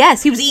crowd.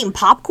 Yes, he was eating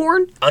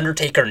popcorn.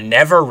 Undertaker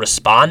never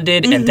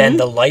responded, and then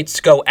the lights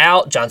go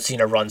out. John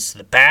Cena runs to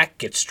the back,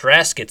 gets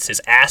dressed, gets his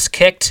ass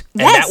kicked.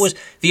 And that was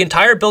the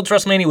entire build to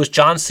WrestleMania was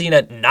John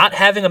Cena not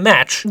having a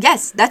match.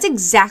 Yes, that's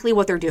exactly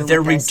what they're doing.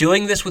 They're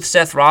redoing this with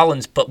Seth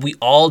Rollins, but we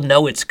all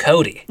know it's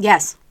Cody.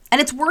 Yes,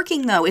 and it's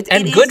working though. It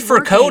good for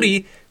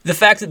Cody. The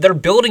fact that they're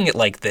building it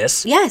like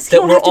this. Yes, he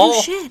don't have to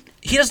do shit.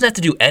 He doesn't have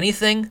to do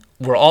anything.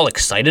 We're all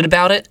excited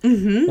about it.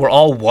 We're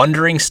all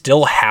wondering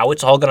still how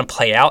it's all going to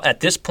play out. At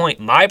this point,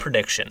 my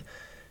prediction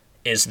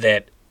is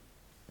that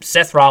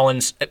Seth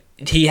Rollins,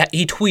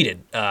 he tweeted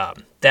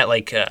that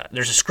like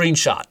there's a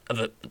screenshot of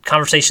a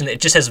conversation that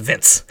just says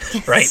Vince,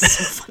 right?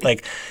 So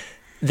like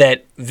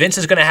that Vince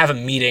is going to have a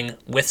meeting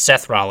with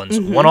Seth Rollins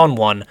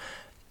one-on-one.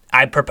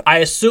 I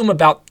assume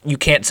about you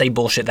can't say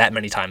bullshit that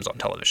many times on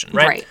television,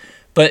 right? Right.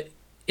 But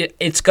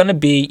it's going to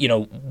be,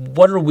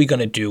 what are we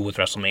going to do with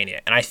WrestleMania?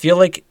 And I feel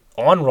like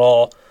on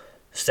Raw,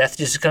 Seth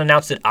just is going to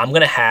announce that I'm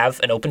going to have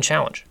an open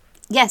challenge.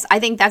 Yes, I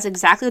think that's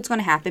exactly what's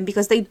going to happen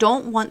because they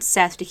don't want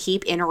Seth to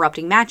keep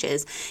interrupting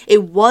matches.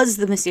 It was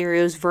the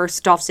Mysterios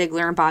versus Dolph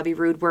Ziggler and Bobby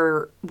Roode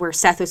where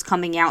Seth was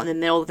coming out in the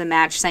middle of the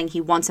match saying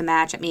he wants a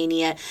match at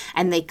Mania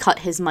and they cut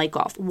his mic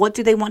off. What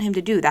do they want him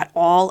to do? That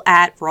all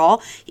at Raw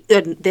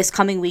this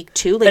coming week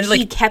too? Like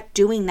he kept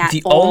doing that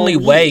the all only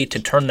week, way to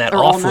turn that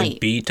off would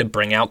be to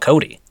bring out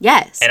Cody.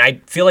 Yes. And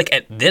I feel like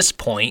at this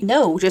point...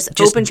 No,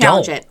 just open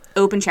challenge it.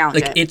 Open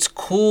challenge it. It's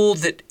cool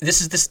that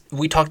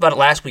we talked about it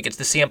last week. It's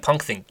the CM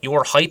Punk thing.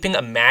 You're hyping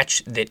a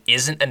match that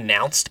isn't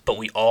announced, but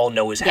we all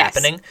know is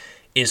happening,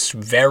 is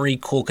very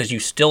cool because you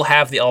still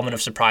have the element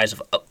of surprise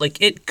of,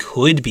 like, it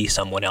could be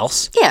someone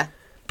else. Yeah.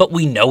 But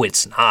we know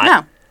it's not.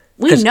 No.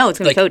 We know it's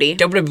going to like, be Cody.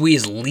 WWE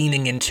is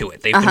leaning into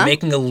it. They've been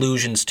making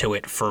allusions to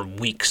it for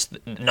weeks.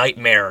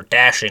 Nightmare,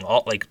 dashing,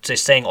 all like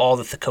just saying all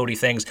the Cody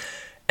things.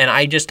 And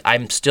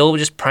I'm still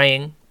just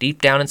praying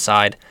deep down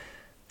inside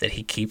that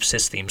he keeps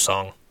his theme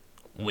song.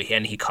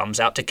 And he comes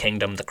out to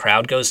Kingdom, the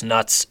crowd goes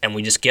nuts, and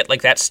we just get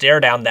like that stare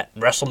down, that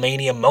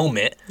WrestleMania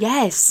moment.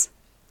 Yes.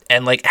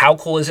 And like, how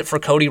cool is it for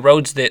Cody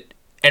Rhodes that,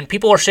 and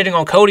people are shitting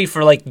on Cody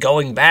for like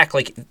going back,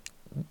 like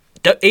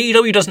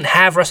AEW doesn't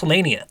have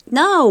WrestleMania.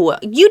 No,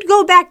 you'd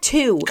go back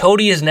too.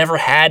 Cody has never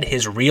had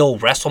his real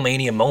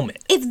WrestleMania moment.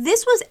 If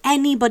this was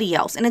anybody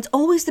else, and it's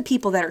always the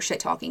people that are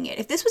shit talking it,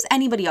 if this was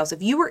anybody else,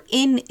 if you were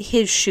in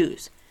his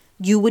shoes,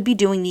 you would be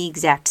doing the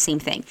exact same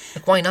thing.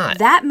 Like, why not?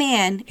 That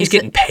man is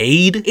getting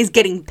paid.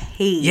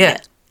 Yeah.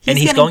 And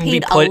he's going to be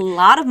put a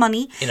lot of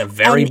money in a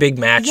very big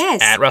match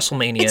at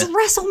WrestleMania. It's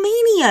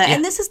WrestleMania,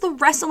 and this is the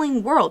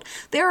wrestling world.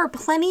 There are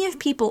plenty of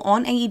people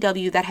on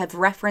AEW that have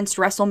referenced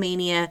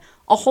WrestleMania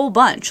a whole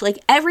bunch. Like,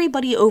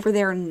 everybody over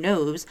there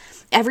knows.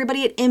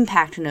 Everybody at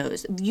Impact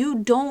knows. You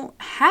don't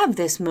have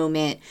this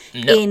moment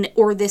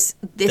this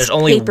There's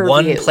only pay-per-view.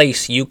 one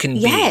place you can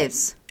be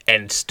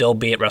and still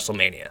be at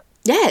WrestleMania.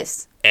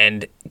 Yes.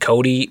 And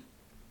Cody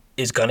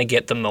is going to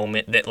get the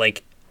moment that,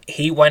 like,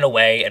 he went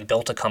away and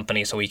built a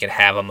company so he could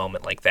have a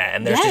moment like that.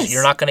 And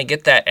you're not going to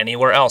get that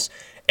anywhere else.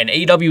 And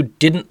AEW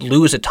didn't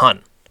lose a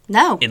ton.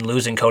 No. In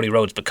losing Cody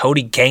Rhodes, but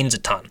Cody gains a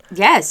ton.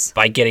 Yes.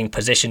 By getting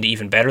positioned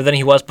even better than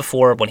he was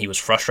before when he was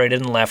frustrated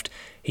and left.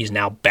 He's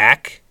now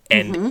back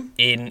and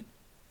in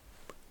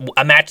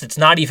a match that's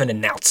not even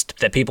announced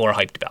that people are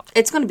hyped about.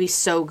 It's going to be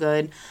so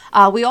good.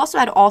 We also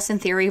had Austin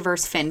Theory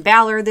versus Finn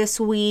Balor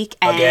this week.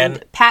 And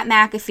again, Pat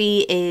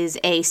McAfee is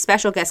a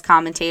special guest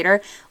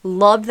commentator.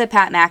 Loved that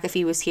Pat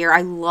McAfee was here.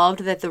 I loved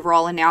that the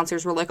Raw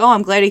announcers were like, oh,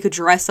 I'm glad he could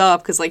dress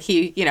up because like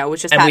he,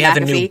 was just Pat McAfee. And we have a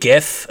new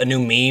GIF, a new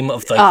meme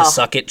of like the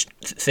suck it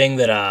thing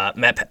that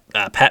Matt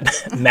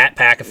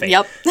McAfee.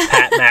 Yep.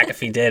 Pat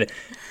McAfee did.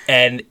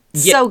 And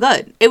so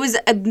good. It was,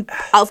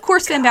 of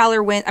course, Finn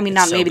Balor wins. I mean,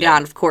 not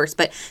of course,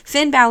 but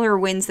Finn Balor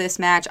wins this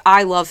match.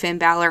 I love Finn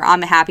Balor.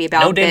 I'm happy about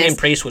this. No Damian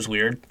Priest was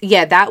weird.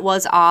 Yeah, that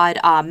was odd.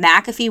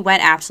 McAfee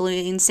went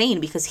absolutely insane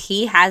because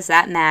he has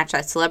that match,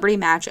 that celebrity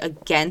match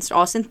against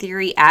Austin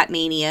Theory at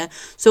Mania.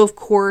 So, of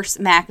course,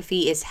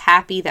 McAfee is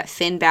happy that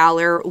Finn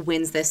Balor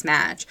wins this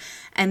match.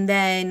 And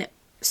then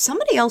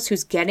somebody else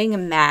who's getting a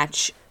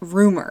match,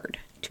 rumored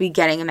to be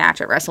getting a match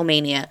at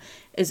WrestleMania,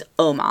 is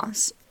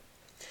Omos.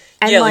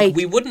 And like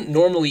we wouldn't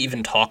normally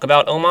even talk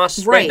about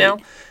Omos right now,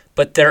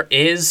 but there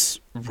is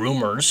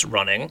rumors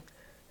running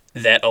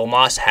that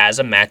Omos has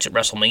a match at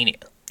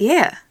WrestleMania.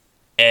 Yeah.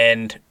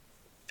 And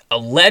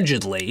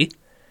allegedly,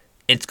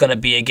 it's going to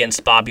be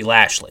against Bobby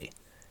Lashley,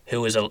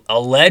 who is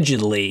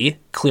allegedly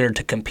cleared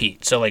to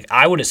compete. So, like,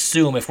 I would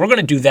assume if we're going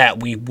to do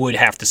that, we would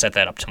have to set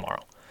that up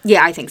tomorrow.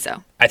 Yeah, I think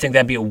so. I think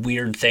that'd be a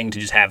weird thing to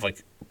just have,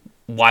 like,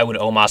 why would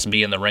Omos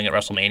be in the ring at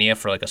WrestleMania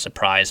for like a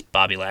surprise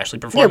Bobby Lashley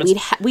performance?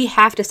 Yeah, we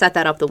have to set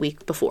that up the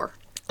week before.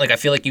 Like, I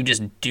feel like you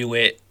just do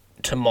it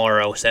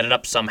tomorrow, set it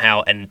up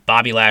somehow, and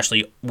Bobby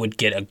Lashley would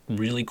get a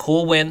really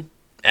cool win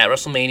at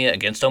WrestleMania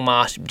against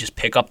Omos. Just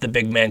pick up the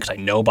big man because I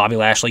know Bobby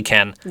Lashley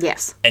can.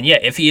 Yes. And yeah,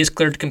 if he is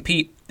cleared to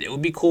compete, it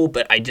would be cool.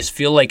 But I just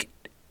feel like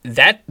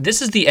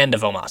this is the end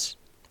of Omos.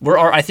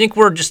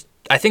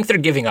 I think they're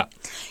giving up.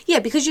 Yeah,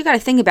 because you got to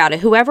think about it.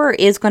 Whoever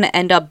is going to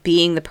end up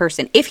being the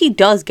person, if he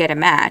does get a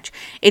match,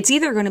 it's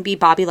either going to be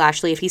Bobby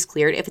Lashley if he's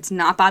cleared. If it's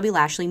not Bobby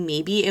Lashley,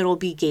 maybe it'll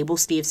be Gable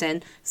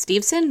Steveson.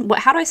 Steveson?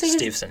 How do I say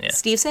his name? Steveson, yeah.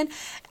 Steveson.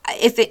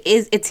 If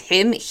it's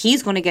him,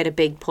 he's going to get a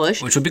big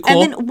push. Which would be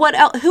cool. And then what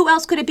else? Who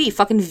else could it be?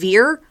 Fucking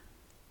Veer?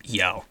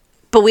 Yo.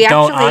 But we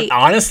actually...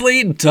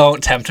 honestly,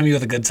 don't tempt me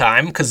with a good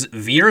time because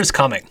Veer is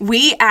coming.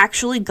 We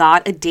actually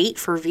got a date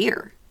for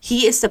Veer.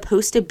 He is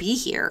supposed to be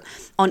here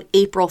on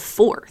April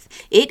 4th.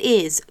 It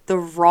is the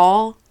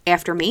Raw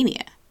after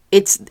Mania.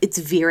 It's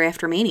Veer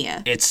after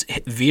Mania. It's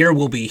Veer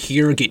will be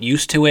here. Get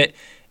used to it.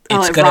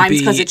 It rhymes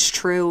because it's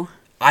true.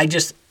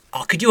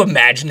 Could you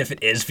imagine if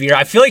it is Veer?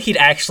 I feel like he'd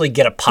actually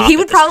get a pop. He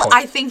would probably.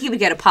 I think he would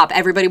get a pop.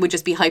 Everybody would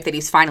just be hyped that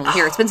he's finally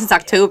here. It's been since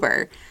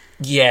October.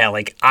 Yeah,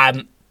 like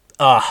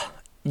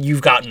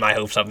you've gotten my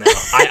hopes up now.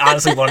 I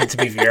honestly want it to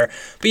be Veer.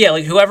 But yeah,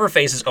 like whoever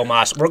faces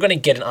Omos, we're going to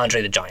get an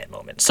Andre the Giant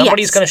moment.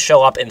 Somebody's going to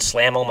show up and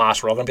slam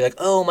Omos. We're all going to be like,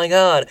 oh my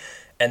God.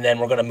 And then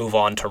we're going to move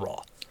on to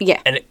Raw. Yeah.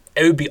 And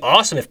it would be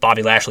awesome if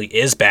Bobby Lashley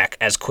is back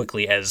as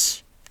quickly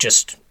as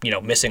just,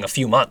 missing a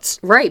few months.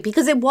 Right,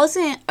 because it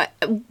wasn't...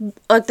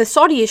 at the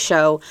Saudi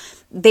show,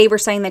 they were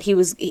saying that he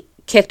was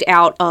kicked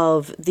out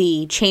of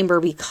the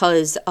chamber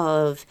because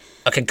of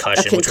a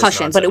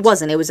concussion, but it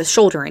wasn't. It was a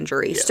shoulder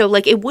injury. Yeah. So,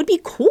 like, it would be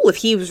cool if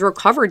he was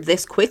recovered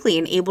this quickly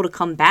and able to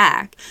come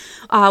back.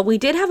 We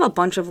did have a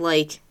bunch of,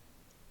 like,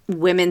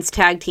 women's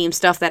tag team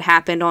stuff that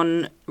happened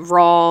on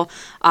Raw.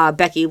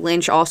 Becky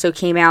Lynch also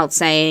came out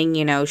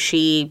saying,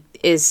 she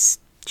is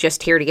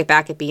just here to get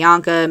back at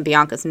Bianca, and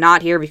Bianca's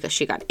not here because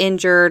she got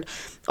injured.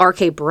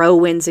 RK Bro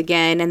wins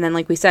again, and then,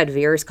 like we said,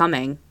 Veer's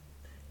coming.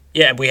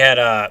 Yeah, we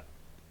had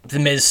The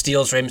Miz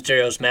steals Rey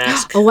Mysterio's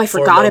mask. Oh, I for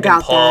forgot Logan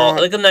about Paul.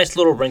 that. Like a nice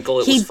little wrinkle.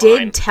 It He was did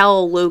fine.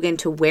 tell Logan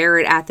to wear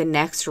it at the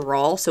next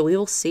Raw, so we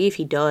will see if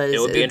he does. It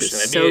would be interesting.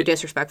 So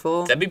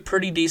disrespectful. That'd be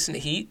pretty decent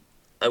heat.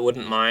 I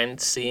wouldn't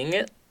mind seeing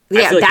it.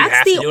 Yeah, I feel like you that's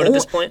have the to do it at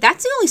this point.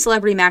 That's the only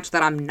celebrity match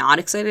that I'm not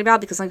excited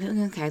about because, like,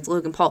 okay, it's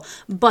Logan Paul.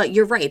 But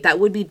you're right, that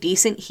would be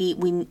decent heat.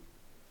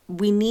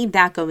 We need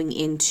that going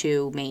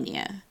into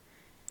Mania.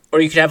 Or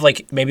you could have,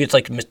 like, maybe it's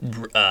like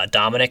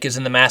Dominic is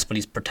in the mask, but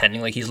he's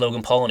pretending like he's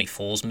Logan Paul and he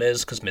fools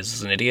Miz because Miz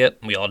is an idiot.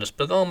 And we all just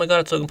be like, oh my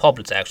god, it's Logan Paul,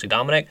 but it's actually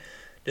Dominic.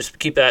 Just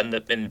keep that in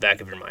the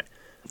back of your mind.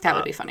 That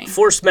would be funny.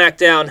 For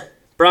SmackDown,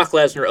 Brock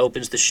Lesnar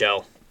opens the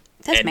show.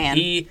 This man.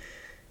 He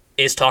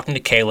is talking to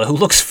Kayla, who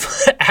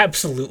looks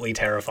absolutely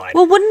terrified.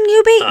 Well, wouldn't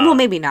you be? Well,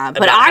 maybe not,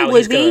 but about I how would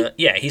he's be.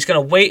 He's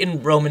going to wait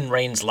in Roman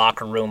Reigns'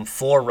 locker room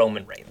for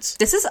Roman Reigns.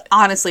 This is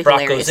honestly Brock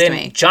hilarious goes to in,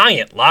 me.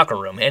 giant locker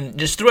room, and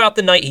just throughout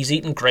the night, he's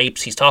eating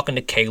grapes, he's talking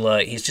to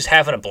Kayla, he's just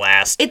having a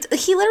blast.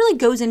 He literally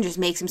goes in and just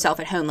makes himself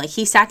at home. Like,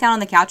 he sat down on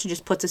the couch and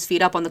just puts his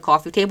feet up on the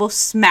coffee table,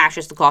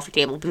 smashes the coffee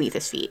table beneath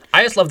his feet.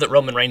 I just love that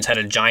Roman Reigns had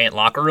a giant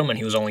locker room, and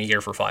he was only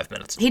here for 5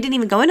 minutes. He didn't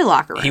even go into the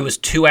locker room. He was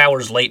 2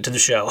 hours late to the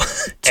show.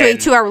 to a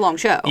 2-hour-long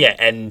show. Yeah,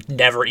 and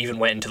never even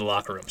went into the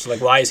locker room. So,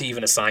 like, why is he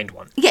even assigned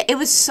one? Yeah, it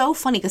was so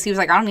funny because he was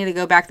like, I don't need to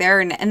go back there.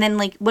 And then,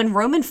 like, when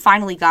Roman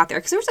finally got there,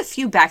 because there was a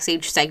few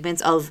backstage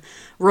segments of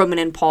Roman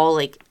and Paul,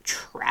 like,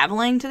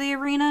 traveling to the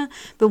arena.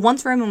 But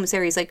once Roman was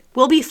there, he's like,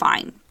 we'll be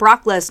fine.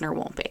 Brock Lesnar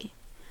won't be.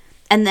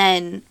 And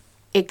then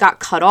it got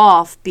cut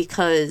off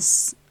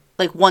because,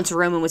 like, once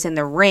Roman was in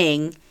the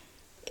ring,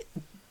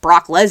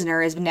 Brock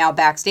Lesnar is now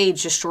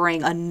backstage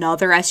destroying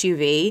another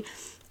SUV.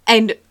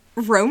 And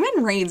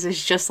Roman Reigns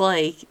is just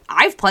like,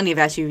 I have plenty of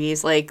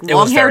SUVs. Like,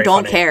 long hair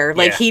don't care.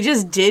 Like, he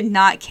just did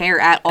not care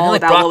at all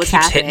about Brock what was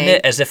keeps happening. hitting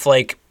it as if,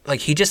 like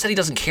he just said he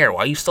doesn't care.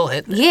 Why are you still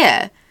hitting it?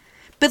 Yeah.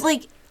 But,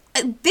 like,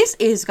 this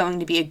is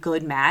going to be a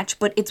good match,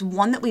 but it's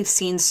one that we've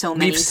seen so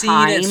many times. We've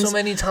seen it so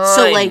many times.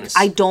 So, like,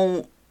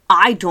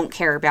 I don't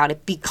care about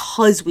it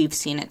because we've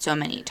seen it so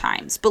many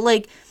times. But,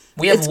 like,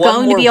 it's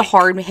going to be a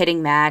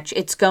hard-hitting match.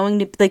 It's going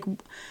to, like...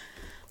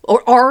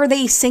 Or are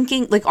they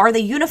syncing, like, are they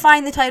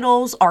unifying the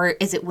titles, or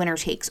is it winner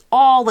takes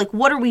all? Like,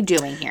 what are we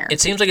doing here? It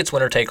seems like it's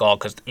winner take all,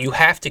 because you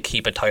have to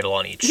keep a title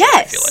on each show,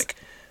 yes. I feel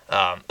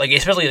like.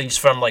 Especially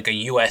just from, like, a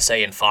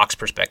USA and Fox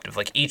perspective.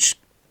 Like, each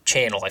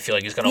channel, I feel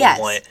like, is going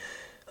to want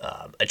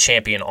a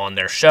champion on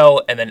their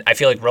show, and then I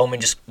feel like Roman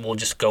will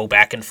just go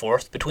back and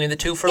forth between the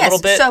two for a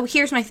little bit. So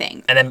here's my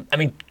thing. And then, I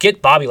mean,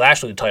 get Bobby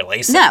Lashley the title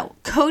ASAP. No,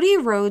 Cody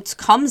Rhodes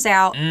comes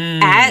out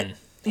at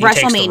he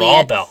WrestleMania. Takes the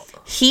Raw belt.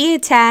 He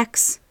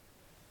attacks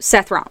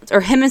Seth Rollins,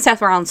 or him and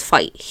Seth Rollins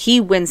fight. He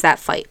wins that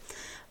fight.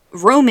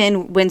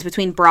 Roman wins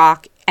between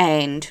Brock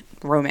and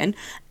Roman,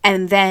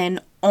 and then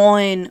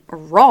on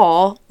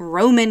Raw,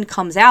 Roman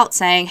comes out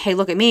saying, hey,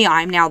 look at me,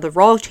 I'm now the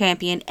Raw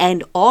champion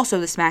and also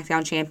the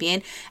SmackDown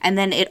champion, and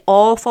then it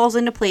all falls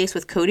into place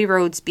with Cody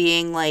Rhodes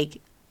being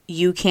like,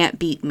 you can't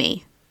beat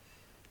me.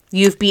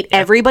 You've beat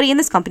everybody in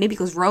this company,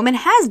 because Roman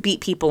has beat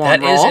people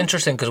on Raw. That is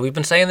interesting, because we've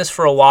been saying this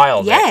for a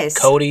while. Yes.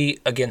 That Cody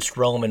against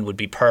Roman would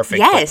be perfect.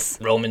 Yes.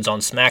 But Roman's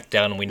on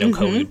SmackDown, and we know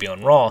Cody would be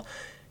on Raw.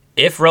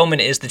 If Roman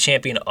is the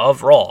champion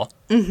of Raw...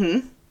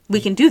 we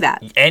can do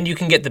that. And you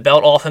can get the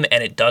belt off him,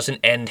 and it doesn't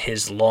end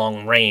his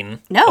long reign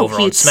over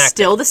on he's SmackDown.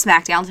 still the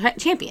SmackDown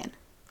champion.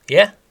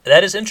 Yeah,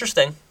 that is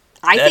interesting.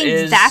 I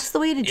think that's the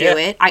way to do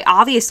it. I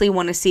obviously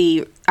want to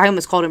see... I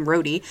almost called him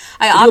Rhodey.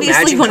 I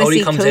obviously want to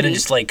see Cody. Comes in and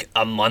just, like,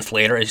 a month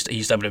later, he's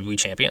WWE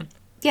champion?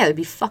 Yeah, it'd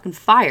be fucking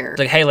fire. It's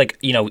like, hey, like,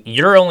 you know,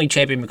 you're only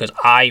champion because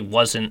I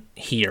wasn't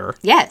here.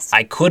 Yes.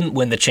 I couldn't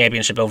win the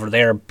championship over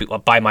there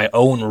by my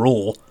own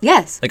rule.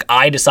 Yes. Like,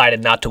 I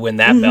decided not to win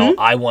that belt.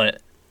 I want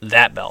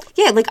that belt.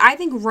 Yeah, like, I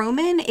think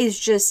Roman is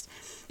just...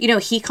 You know,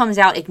 he comes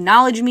out,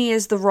 acknowledge me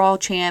as the Raw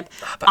champ.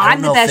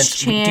 I'm the best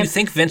champ. Do you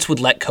think Vince would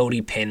let Cody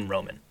pin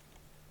Roman?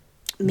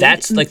 Maybe.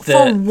 That's like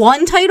for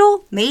one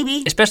title,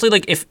 maybe. Especially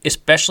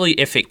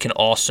if it can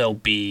also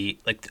be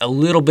like a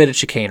little bit of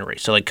chicanery.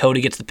 So like Cody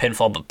gets the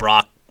pinfall, but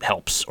Brock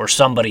helps or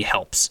somebody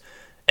helps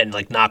and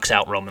like knocks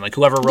out Roman. Like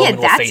whoever Roman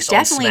will face on SmackDown.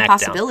 That's definitely a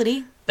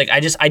possibility. Like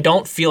I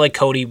don't feel like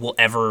Cody would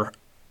ever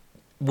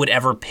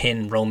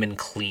pin Roman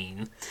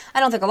clean. I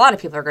don't think a lot of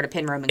people are going to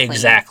pin Roman clean.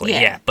 Exactly.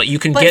 Yeah. But you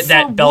can get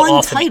that belt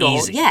off him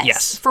easy.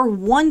 Yes. For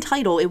one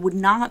title, it would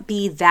not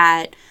be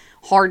that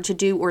hard to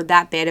do or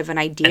that bad of an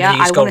idea. And then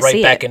you just go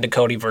right back into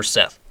Cody versus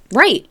Seth.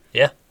 Right.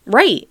 Yeah.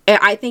 Right.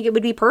 I think it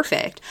would be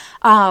perfect.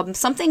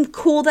 Something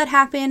cool that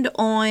happened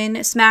on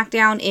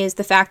SmackDown is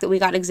the fact that we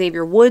got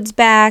Xavier Woods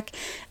back.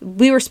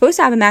 We were supposed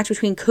to have a match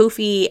between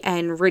Kofi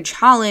and Ridge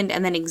Holland,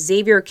 and then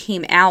Xavier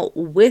came out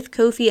with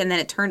Kofi, and then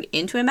it turned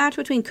into a match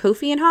between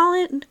Kofi and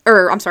Holland.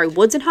 Or, I'm sorry,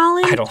 Woods and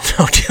Holland. I don't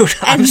know, dude.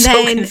 I'm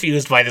so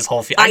confused by this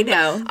whole I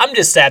know. I'm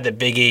just sad that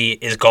Big E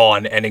is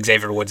gone and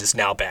Xavier Woods is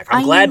now back.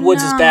 I'm glad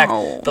Woods is back,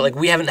 but like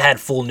we haven't had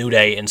full New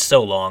Day in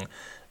so long.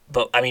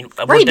 But, I mean,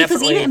 right,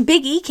 because even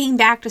Big E came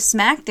back to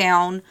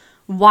SmackDown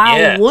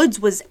while Woods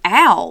was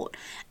out.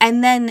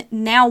 And then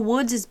now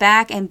Woods is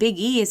back and Big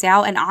E is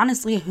out, and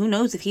honestly, who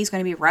knows if he's going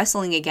to be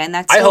wrestling again?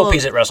 I hope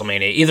he's at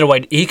WrestleMania. Either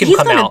way, he can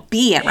come out.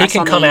 Be at WrestleMania. He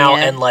can come out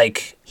and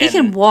he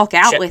can walk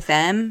out with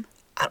them.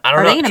 I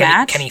don't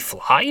know. Can he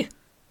fly?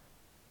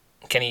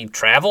 Can he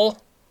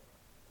travel?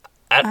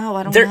 I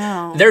don't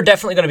know. They're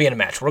definitely going to be in a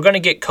match. We're going to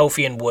get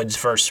Kofi and Woods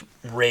versus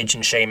Ridge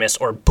and Sheamus,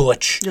 or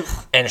Butch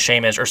and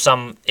Sheamus, or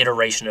some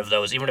iteration of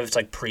those, even if it's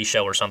like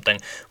pre-show or something.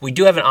 We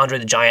do have an Andre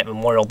the Giant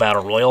Memorial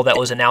Battle Royal that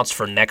was announced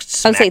for next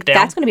SmackDown. I would say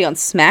that's going to be on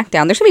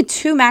SmackDown. There's going to be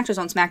 2 matches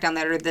on SmackDown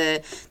that are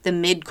the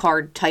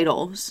mid-card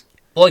titles.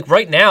 Well, like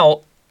right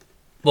now,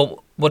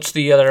 what's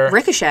the other?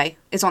 Ricochet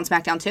is on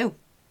SmackDown too.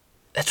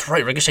 That's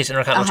right, Ricochet's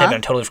Intercontinental Champion.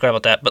 I totally forgot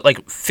about that. But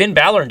like Finn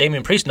Balor and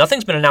Damian Priest,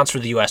 nothing's been announced for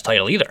the U.S.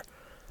 title either.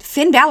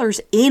 Finn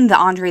Balor's in the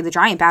Andre the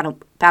Giant Battle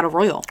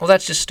Royal. Well,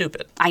 that's just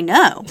stupid. I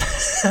know.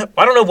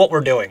 I don't know what we're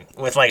doing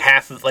with like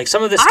half of like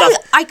some of this stuff.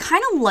 I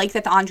kind of like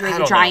that the Andre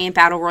the Giant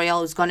Battle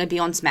Royal is going to be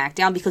on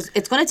SmackDown because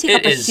it's going to take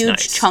up a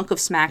huge chunk of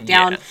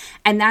SmackDown,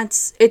 and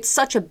it's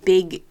such a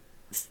big.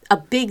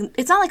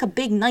 It's not like a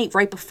big night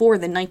right before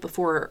the night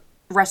before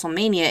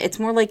WrestleMania. It's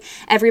more like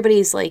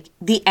everybody's like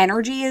the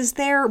energy is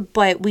there,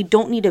 but we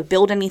don't need to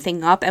build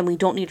anything up, and we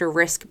don't need to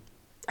risk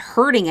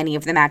hurting any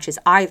of the matches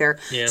either.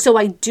 Yeah. So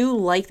I do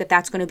like that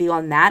that's going to be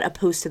on that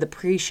opposed to the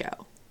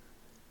pre-show.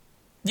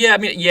 Yeah, I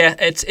mean, yeah,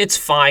 it's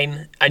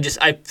fine. I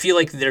feel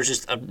like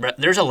there's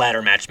a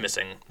ladder match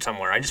missing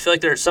somewhere. I just feel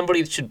like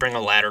somebody should bring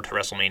a ladder to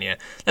WrestleMania.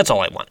 That's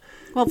all I want.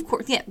 Well, of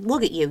course, yeah.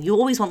 Look at you. You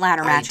always want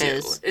ladder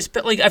matches.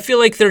 I feel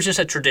like there's just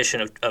a tradition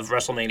of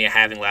WrestleMania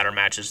having ladder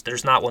matches.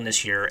 There's not one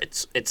this year.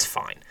 It's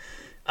fine.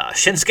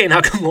 Shinsuke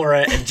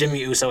Nakamura and Jimmy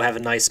Uso have a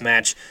nice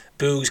match.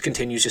 Boogs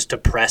continues just to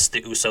press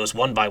the Usos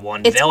one by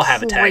one. They'll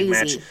have a tag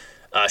match.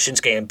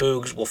 Shinsuke and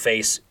Boogs will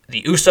face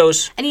the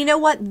Usos. And you know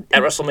what?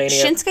 At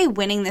WrestleMania, Shinsuke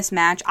winning this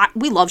match.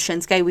 We love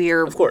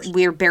Shinsuke. Of course.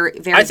 We're very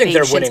I think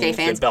they're Shinsuke winning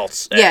fans. The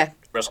belts. At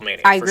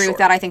WrestleMania. I agree with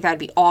that. I think that'd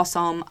be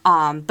awesome.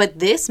 But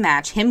this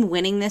match, him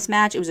winning this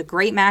match, it was a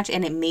great match,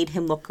 and it made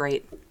him look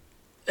great.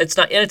 It's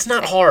not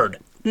hard.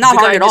 Not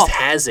hard at all. Just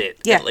has it.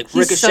 Yeah, like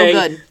he's Ricochet so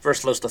good.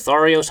 Versus Los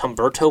Lotharios.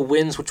 Humberto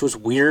wins, which was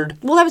weird.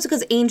 Well, that was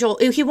because Angel,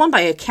 he won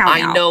by a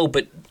count out. I know,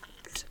 but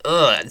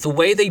the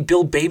way they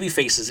build baby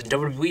faces in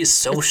WWE is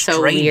so strange.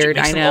 So weird,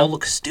 it makes them all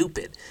look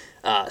stupid.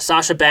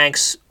 Sasha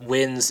Banks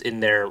wins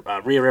in their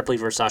Rhea Ripley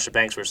versus Sasha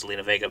Banks versus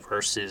Zelina Vega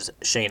versus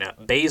Shayna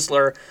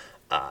Baszler.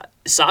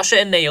 Sasha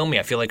and Naomi,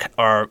 I feel like,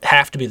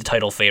 have to be the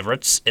title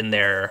favorites in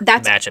their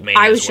match at Mania.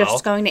 I was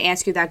just going to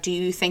ask you that. Do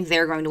you think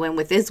they're going to win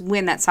with this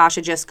win that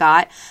Sasha just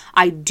got?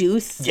 I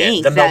do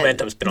think the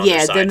momentum's been on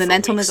their side. Yeah, the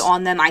momentum is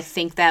on them. I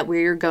think that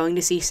we're going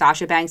to see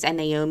Sasha Banks and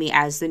Naomi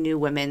as the new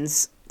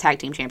women's tag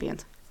team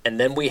champions. And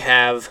then we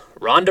have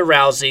Ronda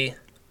Rousey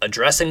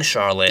addressing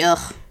Charlotte.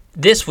 Ugh.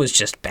 This was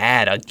just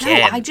bad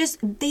again.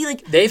 No,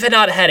 they've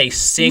not had a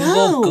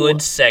single good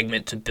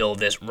segment to build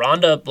this.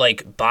 Ronda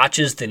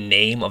botches the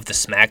name of the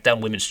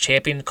SmackDown Women's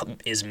Champion,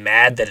 is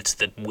mad that it's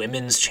the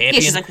Women's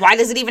Champion. Yeah, she's like, why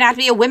does it even have to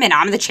be a woman?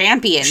 I'm the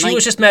champion. She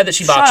was just mad that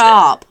she botched shut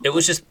up. It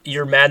was just,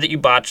 you're mad that you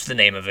botched the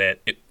name of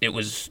it. It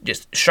was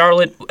just,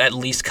 Charlotte at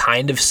least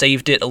kind of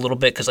saved it a little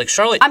bit, because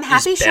Charlotte I'm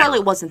happy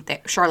Charlotte wasn't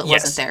there.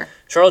 Wasn't there.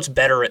 Charlotte's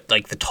better at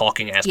the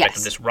talking aspect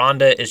of this.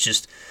 Ronda is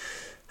just,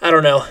 I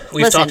don't know.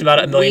 We've talked about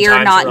it a million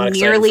times. We are not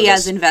nearly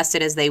as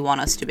invested as they want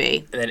us to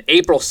be. And then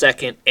April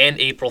 2nd and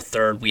April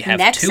 3rd, we have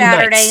next two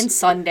Saturday nights. And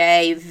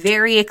Sunday.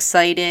 Very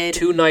excited.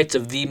 2 nights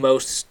of the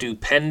most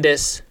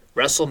stupendous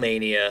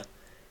WrestleMania.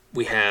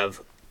 We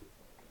have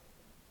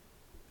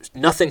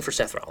nothing for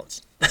Seth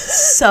Rollins.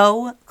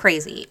 So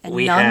crazy. And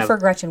none for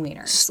Gretchen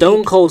Wiener.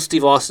 Stone Cold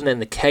Steve Austin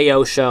and the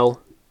KO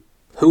show.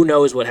 Who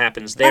knows what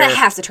happens there? And it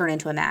has to turn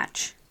into a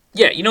match.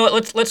 Yeah, you know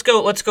what? Let's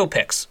go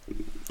picks.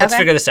 Let's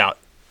figure this out.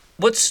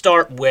 Let's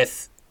start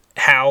with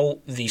how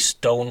the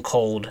Stone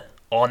Cold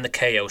on the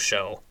KO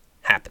show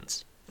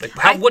happens.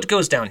 What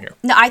goes down here?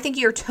 No, I think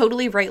you're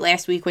totally right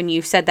last week when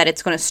you said that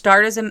it's going to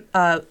start as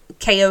a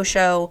KO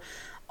show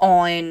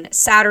on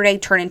Saturday,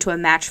 turn into a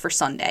match for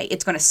Sunday.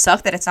 It's going to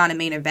suck that it's not a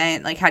main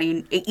event. How do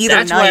you either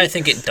That's night, why I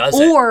think it does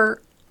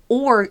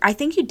or I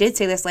think you did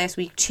say this last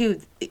week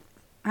too.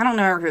 I don't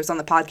know if it was on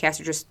the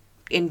podcast or just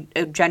in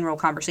a general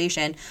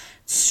conversation.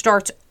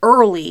 Starts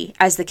early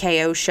as the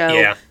KO show.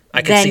 Yeah.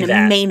 I can see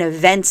that. Main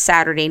event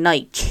Saturday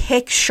night.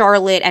 Kick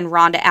Charlotte and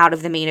Ronda out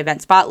of the main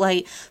event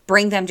spotlight.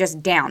 Bring them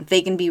just down.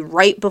 They can be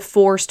right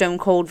before Stone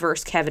Cold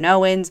versus Kevin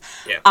Owens.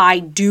 Yeah. I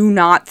do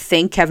not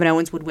think Kevin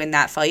Owens would win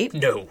that fight.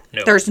 No.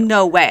 There's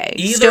no way.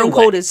 Stone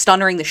Cold is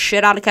stunnering the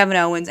shit out of Kevin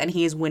Owens, and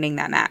he is winning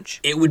that match.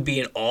 It would be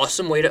an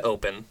awesome way to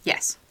open.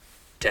 Yes.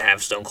 To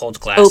have Stone Cold's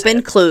glass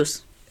open,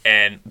 close.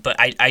 But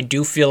I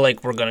do feel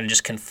like we're going to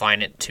just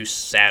confine it to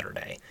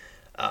Saturday.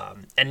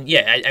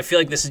 I feel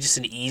like this is just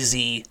an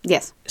easy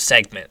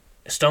segment.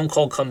 Stone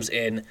Cold comes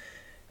in,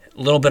 a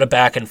little bit of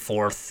back and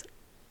forth.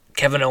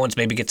 Kevin Owens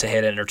maybe gets a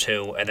hit in or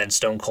two, and then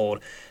Stone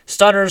Cold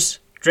stutters,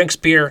 drinks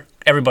beer,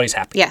 everybody's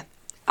happy. Yeah,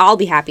 I'll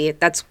be happy.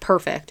 That's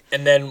perfect.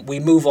 And then we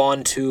move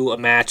on to a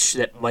match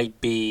that might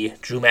be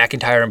Drew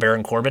McIntyre and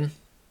Baron Corbin.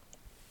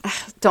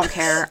 Don't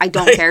care. I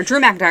don't care. Drew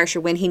McIntyre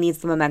should win. He needs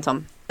the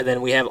momentum. And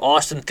then we have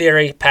Austin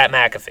Theory, Pat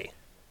McAfee.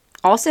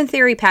 Austin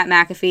Theory, Pat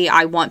McAfee.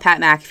 I want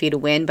Pat McAfee to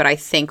win, but I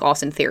think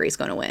Austin Theory is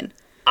going to win.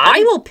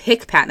 I will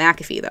pick Pat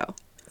McAfee, though.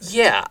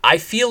 Yeah, I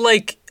feel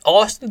like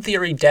Austin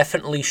Theory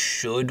definitely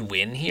should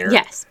win here.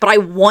 Yes, but I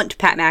want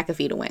Pat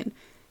McAfee to win.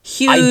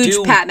 Huge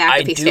Pat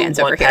McAfee fans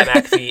over here. I do want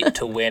Pat McAfee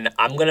to win.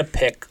 I'm going to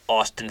pick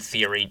Austin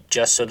Theory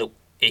just so that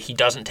he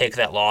doesn't take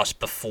that loss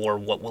before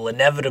what will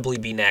inevitably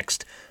be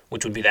next,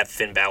 which would be that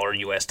Finn Balor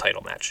U.S.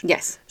 title match.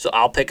 Yes. So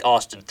I'll pick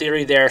Austin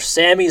Theory there.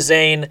 Sami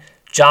Zayn,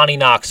 Johnny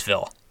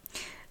Knoxville.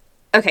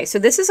 Okay, so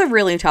this is a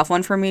really tough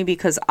one for me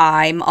because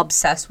I'm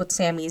obsessed with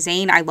Sami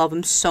Zayn. I love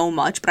him so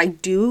much, but I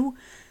do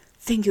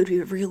think it would be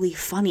really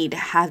funny to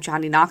have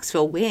Johnny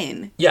Knoxville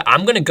win. Yeah,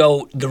 I'm going to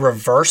go the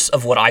reverse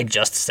of what I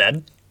just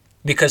said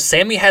because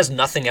Sami has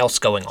nothing else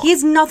going on. He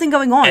has nothing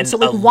going on, And so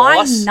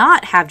why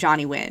not have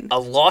Johnny win? A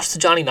loss to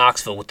Johnny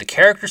Knoxville with the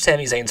character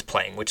Sami Zayn's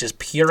playing, which is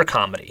pure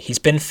comedy. He's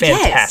been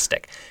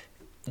fantastic. Yes.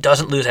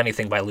 Doesn't lose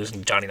anything by losing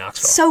to Johnny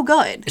Knoxville. So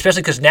good.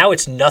 Especially because now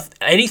it's nothing.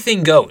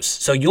 Anything goes.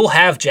 So you'll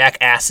have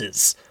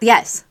jackasses.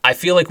 Yes. I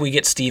feel like we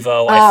get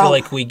Steve-O. I feel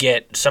like we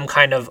get some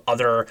kind of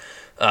other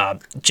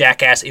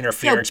jackass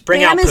interference.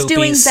 Bring Bam out Poopies. Is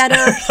doing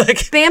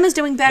better. Bam is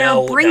doing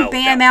better. Bring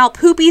Bam out.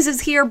 Poopies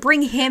is here.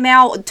 Bring him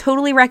out.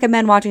 Totally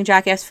recommend watching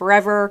Jackass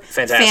Forever.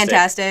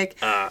 Fantastic.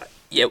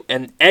 Yeah,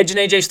 and Edge and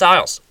AJ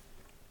Styles.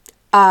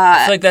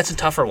 I feel like that's a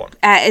tougher one.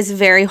 It's a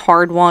very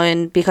hard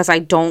one because I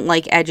don't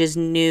like Edge's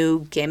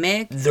new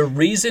gimmick. The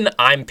reason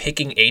I'm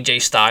picking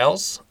AJ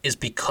Styles is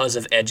because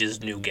of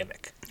Edge's new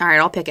gimmick. All right,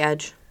 I'll pick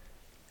Edge.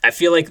 I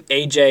feel like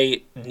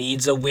AJ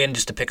needs a win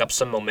just to pick up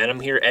some momentum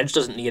here. Edge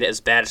doesn't need it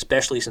as bad,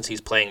 especially since he's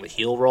playing the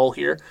heel role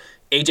here.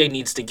 AJ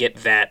needs to get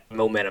that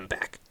momentum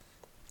back.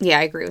 Yeah,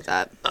 I agree with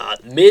that.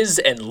 Miz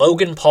and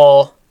Logan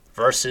Paul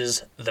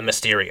versus the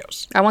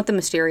Mysterios. I want the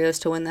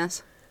Mysterios to win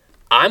this.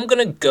 I'm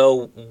going to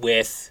go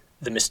with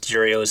the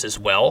Mysterios as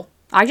well.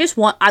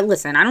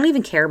 Listen, I don't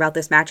even care about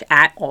this match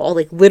at all,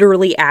 like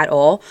literally at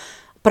all,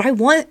 but I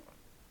want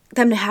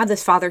them to have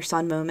this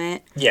father-son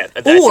moment. Yeah,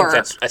 I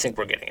think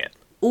we're getting it.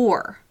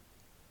 Or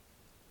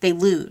they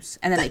lose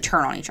and then they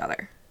turn on each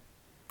other.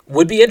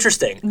 Would be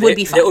interesting. Would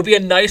be fun. It would be a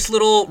nice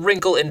little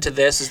wrinkle into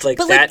this. Is like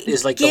that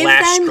is like the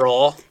last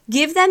straw.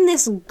 Give them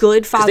this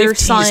good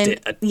father-son. They've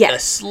teased it a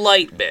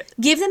slight bit.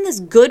 Give them this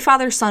good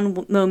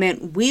father-son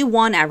moment. We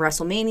won at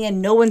WrestleMania.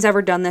 No one's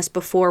ever done this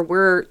before.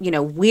 We're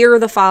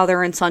the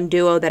father and son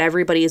duo that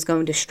everybody is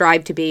going to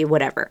strive to be.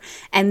 Whatever.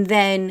 And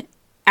then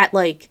at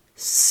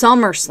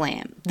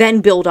SummerSlam,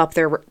 then build up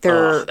their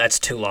that's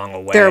too long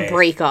away. Their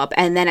breakup,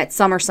 and then at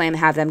SummerSlam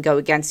have them go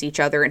against each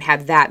other and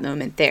have that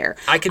moment there.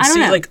 I can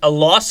see a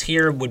loss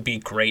here would be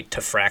great to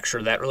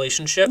fracture that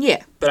relationship.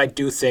 Yeah, but I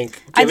do think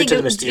give it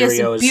to the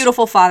Mysterios. It's a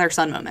beautiful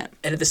father-son moment.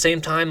 And at the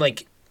same time,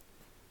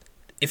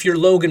 if you're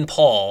Logan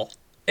Paul,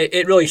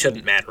 it really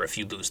shouldn't matter if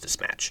you lose this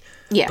match.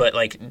 Yeah, but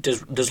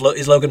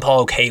is Logan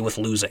Paul okay with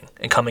losing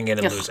and coming in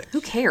and losing?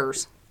 Who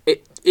cares?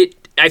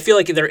 I feel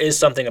like there's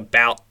something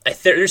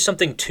there's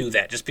something to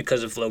that just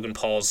because of Logan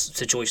Paul's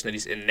situation that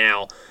he's in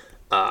now.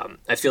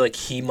 I feel like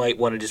he might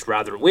want to just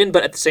rather win,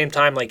 but at the same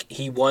time,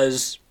 he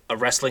was a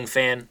wrestling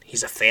fan.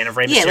 He's a fan of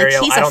Rey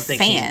Mysterio. He's a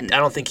fan. I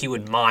don't think he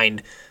would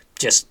mind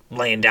just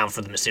laying down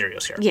for the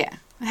Mysterios here. Yeah,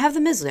 have the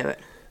Miz do it.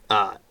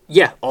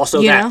 Yeah, also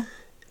that.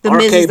 The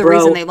Miz is the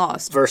reason they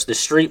lost. Versus the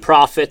Street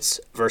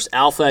Profits versus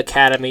Alpha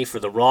Academy for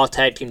the Raw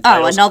Tag Team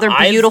titles. Oh, another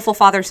beautiful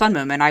father-son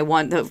moment. I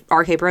want the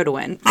RK Bro to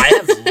win. I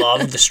have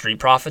loved the Street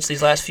Profits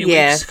these last few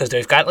weeks because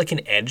they've got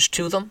an edge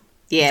to them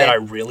that I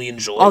really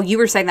enjoy. Oh, you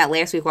were saying that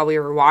last week while we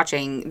were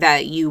watching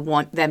that you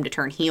want them to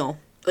turn heel.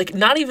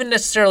 Not even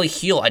necessarily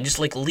heel. I just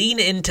lean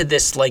into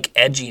this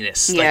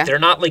edginess. Yeah. They're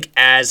not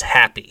as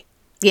happy.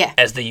 Yeah.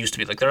 As they used to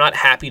be. They're not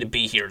happy to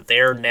be here.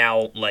 They're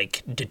now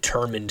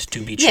determined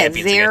to be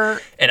champions again.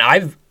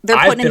 And they're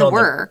putting in the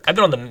work. I've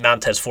been on the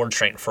Montez Ford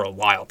train for a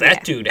while.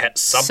 That dude has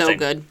something. So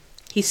good.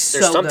 There's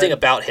something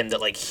about him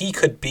that he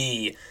could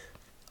be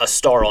a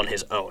star on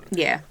his own.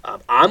 Yeah.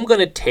 I'm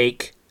gonna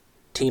take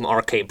Team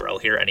RK Bro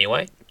here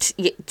anyway.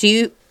 Do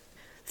you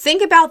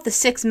think about the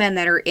 6 men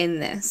that are in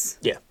this?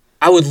 Yeah.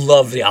 I would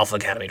love the Alpha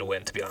Academy to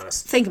win, to be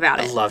honest. Think about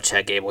it. I love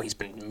Chad Gable. He's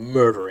been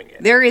murdering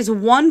it. There is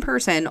one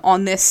person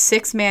on this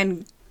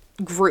 6-man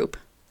group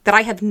that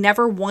I have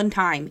never one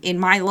time in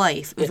my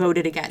life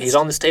voted against. He's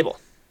on this table.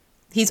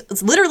 He's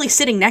literally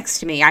sitting next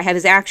to me. I have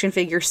his action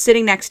figure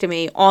sitting next to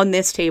me on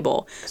this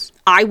table.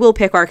 I will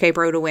pick RK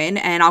Bro to win,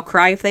 and I'll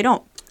cry if they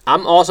don't.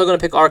 I'm also going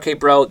to pick RK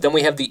Bro. Then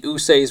we have the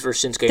Usays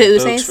versus Shinsuke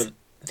and Boogs.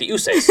 The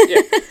Usays,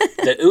 yeah.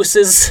 The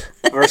Usos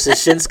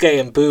versus Shinsuke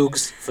and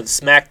Boogs for the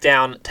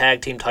SmackDown Tag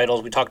Team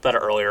titles. We talked about it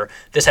earlier.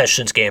 This has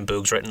Shinsuke and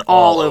Boogs written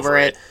all over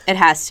it. It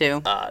has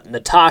to.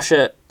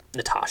 Natasha.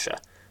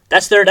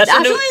 That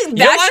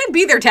should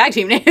be their tag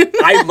team name.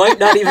 I might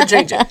not even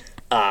change it.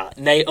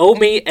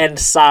 Naomi and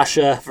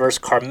Sasha versus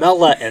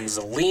Carmella and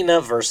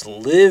Zelina versus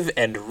Liv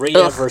and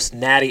Rhea versus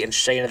Natty and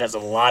Shayna. That's a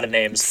lot of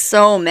names.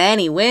 So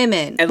many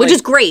women, which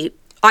is great.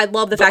 I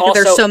love the fact that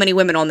there's so many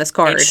women on this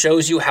card. It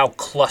shows you how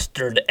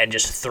clustered and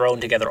just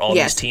thrown together all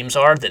Yes. these teams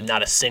are, that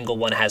not a single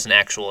one has an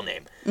actual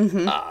name.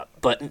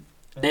 But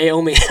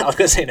Naomi, I was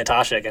going to say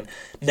Natasha again.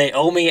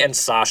 Naomi and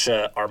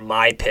Sasha are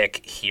my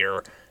pick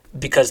here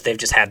because they've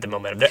just had the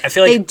momentum. I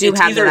feel like They do it's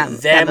have either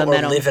them or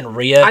momentum. Liv and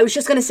Rhea. I was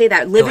just going to say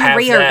that. Liv and have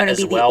Rhea are that going to as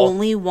be the well.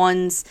 only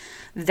ones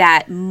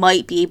that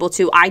might be able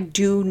to. I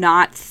do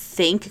not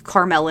think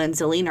Carmella and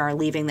Zelina are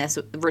leaving this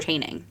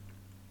retaining.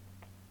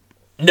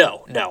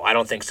 No, I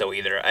don't think so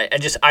either.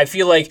 I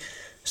feel like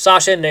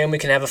Sasha and Naomi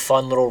can have a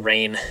fun little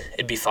reign.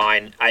 It'd be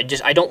fine. I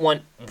don't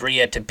want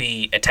Rhea to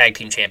be a tag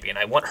team champion.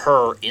 I want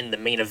her in the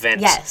main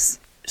event Yes.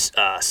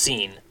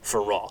 scene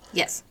for Raw.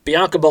 Yes.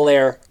 Bianca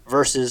Belair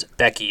versus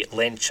Becky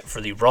Lynch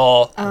for the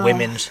Raw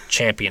Women's I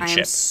Championship.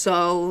 am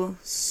so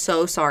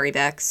sorry,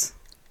 Bex.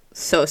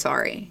 So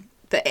sorry.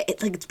 But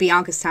it's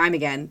Bianca's time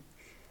again.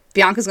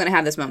 Bianca's going to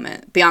have this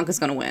moment. Bianca's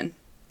going to win.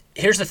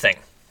 Here's the thing.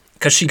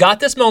 Because she got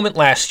this moment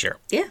last year.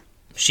 Yeah.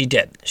 She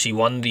did. She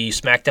won the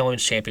SmackDown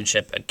Women's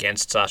Championship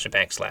against Sasha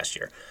Banks last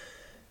year.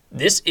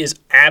 This is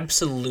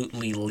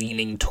absolutely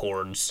leaning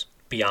towards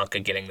Bianca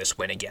getting this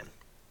win again.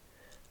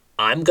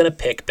 I'm going to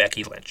pick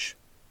Becky Lynch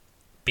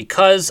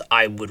because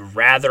I would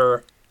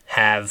rather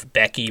have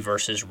Becky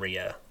versus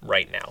Rhea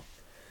right now.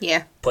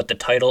 Yeah. Put the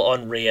title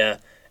on Rhea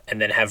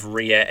and then have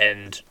Rhea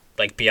and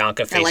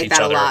Bianca face like each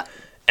that a other lot.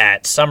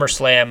 at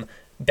SummerSlam.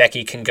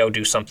 Becky can go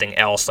do something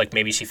else, like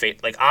maybe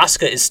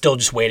Asuka is still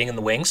just waiting in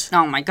the wings.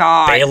 Oh my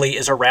God. Bailey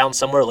is around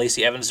somewhere.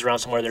 Lacey Evans is around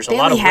somewhere. There's a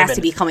lot of Bailey has women.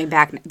 to be coming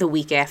back the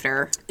week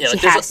after. Yeah, She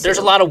there's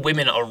a lot of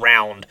women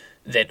around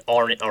that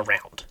aren't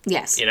around.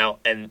 Yes.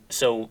 And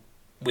so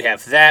we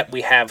have that.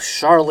 We have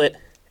Charlotte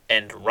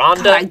and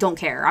Ronda. I don't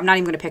care. I'm not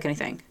even going to pick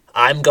anything.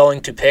 I'm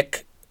going to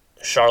pick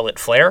Charlotte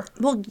Flair.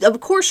 Well, of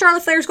course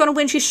Charlotte Flair's going to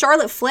win. She's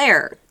Charlotte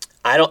Flair.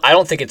 I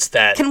don't think it's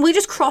that. Can we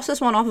just cross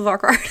this one off of our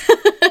card?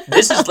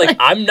 This is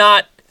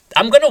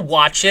I'm going to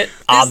watch it,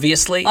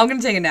 obviously, I'm going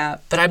to take a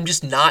nap. but I'm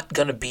just not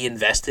going to be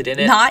invested in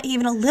it. Not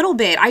even a little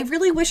bit. I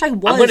really wish I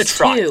was, I'm going to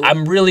try. too.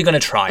 I'm really going to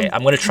try it.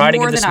 I'm going to try to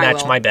More give this than I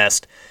match will. my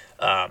best.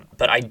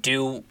 But I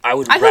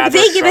would I rather hope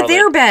they give it Charlotte-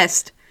 their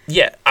best.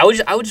 Yeah, I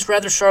would just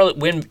rather Charlotte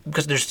win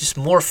because there's just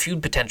more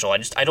feud potential.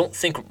 I don't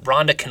think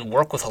Ronda can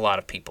work with a lot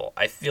of people.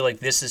 I feel like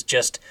this is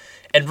just,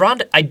 and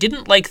Ronda. I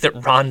didn't like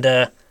that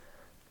Ronda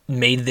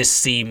made this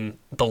seem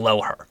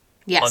below her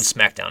Yes. on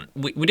SmackDown.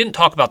 We didn't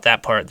talk about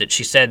that part that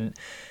she said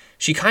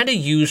she kind of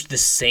used the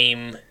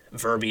same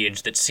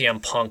verbiage that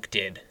CM Punk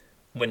did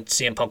when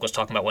CM Punk was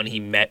talking about when he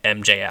met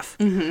MJF.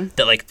 Mm-hmm.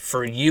 That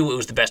for you it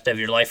was the best day of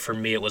your life. For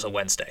me it was a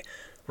Wednesday.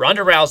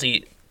 Ronda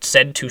Rousey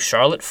said to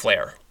Charlotte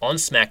Flair on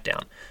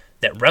SmackDown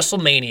that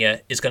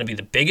WrestleMania is going to be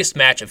the biggest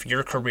match of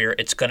your career.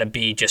 It's going to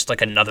be just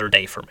like another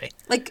day for me.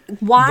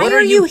 Why What are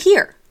are you you-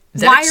 here?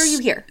 Why are you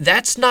here?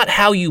 That's not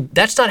how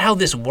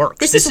this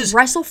works. This is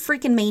Wrestle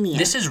freaking Mania.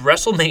 This is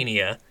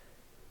WrestleMania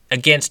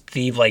against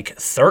the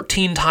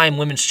 13-time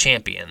women's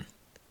champion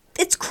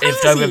It's of crazy.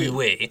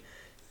 WWE,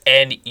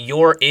 and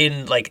you're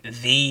in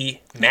the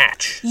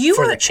match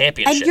for the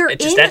championship. And you're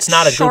It's just, in that's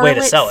not a good way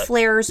to sell it.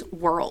 Flair's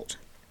world.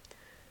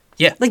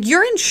 Yeah.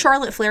 You're in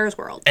Charlotte Flair's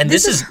world. And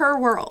this this is her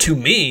world. To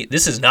me,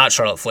 this is not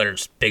Charlotte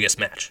Flair's biggest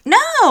match. No,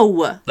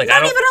 not I even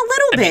don't- a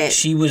little I mean, bit.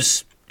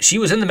 she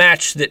was in the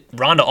match that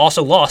Ronda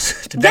also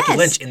lost to Becky Yes.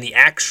 Lynch in the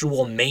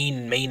actual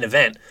main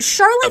event.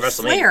 Charlotte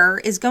WrestleMania. Flair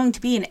is going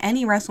to be in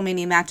any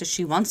WrestleMania match that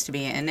she wants to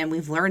be in, and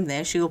we've learned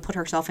this. She will put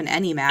herself in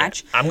any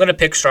match. I'm going to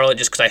pick Charlotte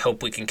just because I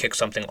hope we can kick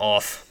something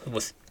off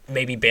with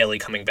maybe Bayley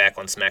coming back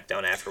on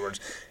SmackDown afterwards.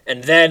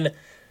 And then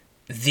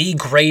the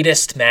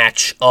greatest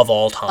match of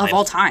all time. Of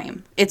all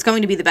time. It's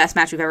going to be the best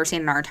match we've ever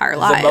seen in our entire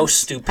lives. The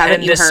most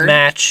Haven't you stupendous heard?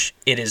 match.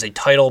 It is a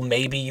title,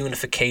 maybe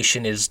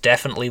unification is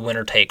definitely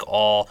winner take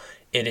all.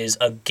 It is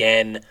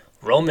again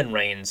Roman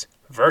Reigns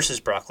versus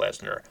Brock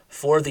Lesnar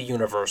for the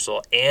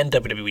Universal and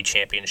WWE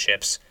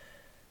Championships.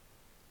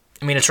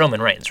 I mean, it's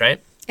Roman Reigns,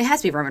 right? It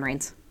has to be Roman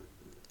Reigns.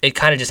 It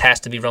kind of just has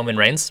to be Roman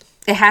Reigns.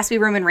 It has to be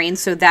Roman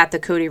Reigns so that the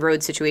Cody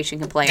Rhodes situation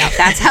can play out.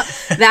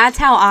 That's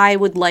how I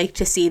would like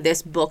to see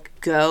this book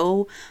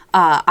go.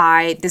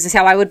 This is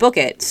how I would book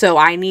it. So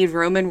I need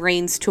Roman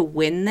Reigns to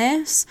win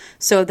this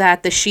so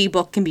that the She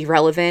book can be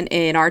relevant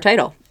in our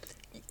title.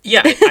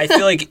 Yeah, I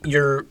feel like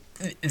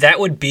that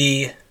would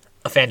be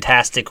a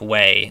fantastic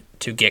way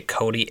to get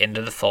Cody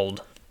into the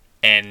fold.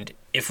 And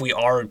if we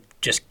are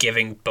just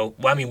giving both,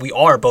 we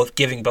are both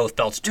giving both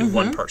belts to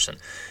one person.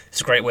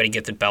 It's a great way to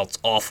get the belts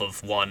off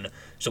of one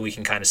so we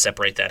can kind of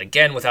separate that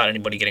again without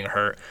anybody getting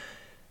hurt.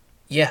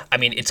 Yeah,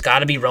 it's got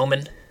to be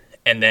Roman,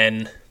 and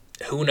then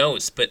who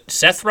knows? But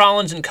Seth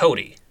Rollins and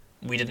Cody,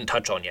 we didn't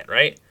touch on yet,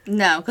 right?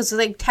 No, because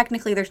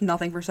technically there's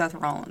nothing for Seth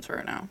Rollins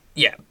right now.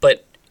 Yeah,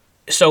 but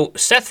so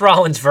Seth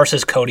Rollins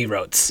versus Cody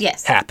Rhodes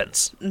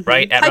happens,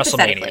 right? At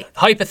WrestleMania.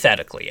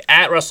 Hypothetically.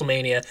 At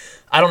WrestleMania.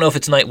 I don't know if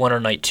it's night 1 or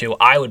night 2.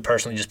 I would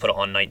personally just put it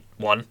on night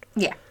 1.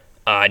 Yeah.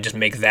 Just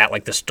make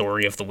that the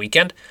story of the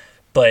weekend.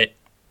 But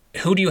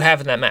who do you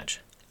have in that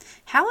match?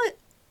 How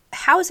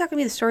is that going to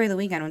be the story of the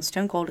weekend when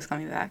Stone Cold is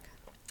coming back?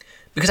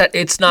 Because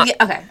it's not... Yeah,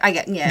 okay, I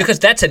get yeah. Because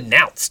that's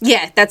announced.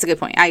 Yeah, that's a good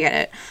point. I get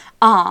it.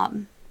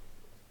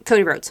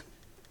 Cody Rhodes.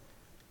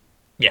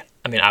 Yeah,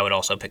 I mean, I would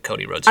also pick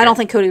Cody Rhodes. I don't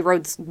think Cody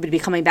Rhodes would be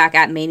coming back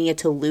at Mania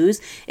to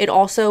lose. It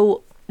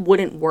also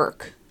wouldn't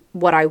work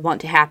what I want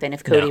to happen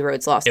if Cody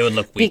Rhodes lost. It would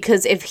look weak.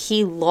 Because if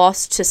he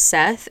lost to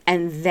Seth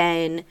and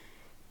then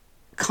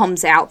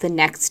comes out the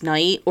next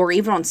night, or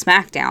even on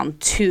SmackDown,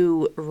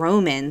 to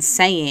Roman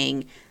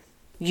saying,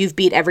 you've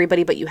beat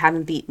everybody, but you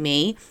haven't beat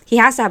me. He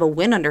has to have a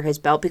win under his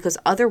belt, because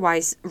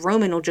otherwise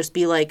Roman will just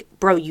be like,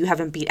 bro, you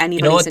haven't beat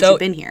anybody since you've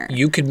been here.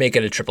 You could make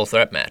it a triple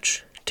threat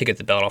match to get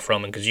the belt off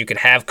Roman, because you could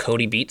have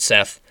Cody beat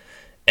Seth,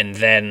 and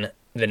then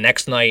the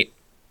next night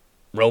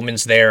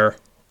Roman's there,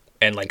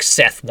 and like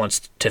Seth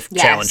wants to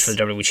challenge for the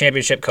WWE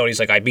Championship. Cody's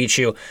like, I beat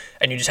you,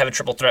 and you just have a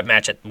triple threat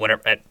match at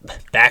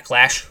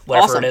Backlash,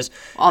 whatever it is.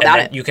 All about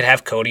it. You could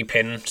have Cody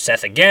pin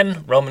Seth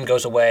again. Roman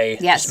goes away.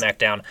 Yes. To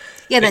SmackDown.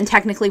 Yeah, then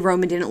technically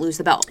Roman didn't lose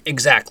the belt.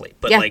 Exactly,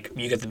 but like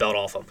you get the belt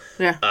off him.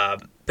 Yeah.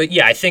 But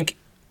yeah, I think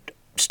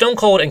Stone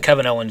Cold and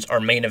Kevin Owens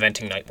are main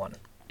eventing night one.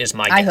 Is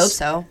my guess. I hope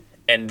so.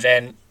 And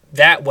then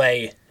that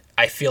way,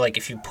 I feel like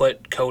if you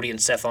put Cody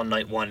and Seth on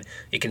night one,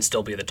 it can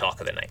still be the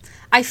talk of the night.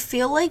 I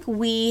feel like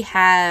we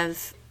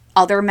have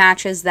other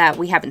matches that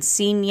we haven't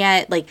seen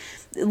yet, like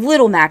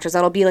little matches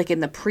that'll be like in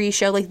the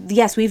pre-show. Like,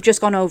 yes, we've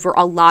just gone over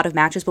a lot of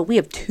matches, but we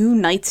have 2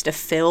 nights to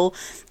fill.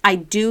 I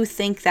do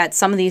think that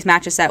some of these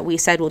matches that we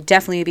said will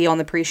definitely be on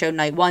the pre-show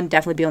night 1,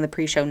 definitely be on the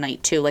pre-show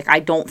night 2. Like, I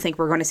don't think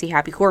we're going to see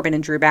Happy Corbin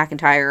and Drew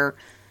McIntyre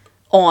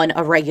on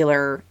a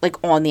regular, like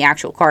on the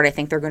actual card. I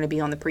think they're going to be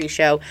on the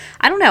pre-show.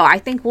 I don't know. I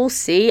think we'll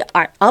see.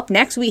 Up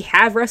next, we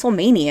have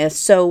WrestleMania.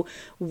 So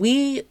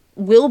we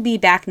will be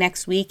back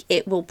next week.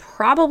 It will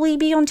probably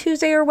be on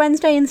Tuesday or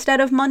Wednesday instead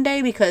of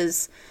Monday,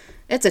 because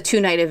it's a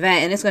 2-night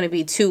event and it's going to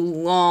be 2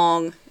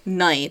 long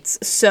nights.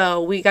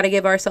 So we got to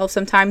give ourselves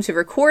some time to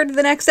record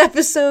the next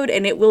episode,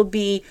 and it will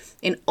be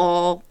an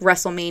all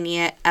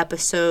WrestleMania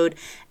episode.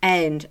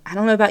 And I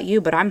don't know about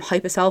you, but I'm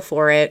hype as hell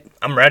for it.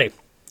 I'm ready.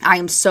 I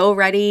am so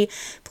ready.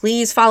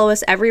 Please follow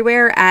us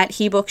everywhere at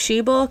HeBook,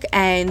 SheBook,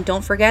 and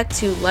don't forget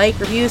to like,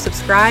 review,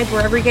 subscribe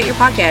wherever you get your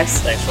podcasts.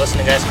 Thanks for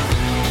listening, guys.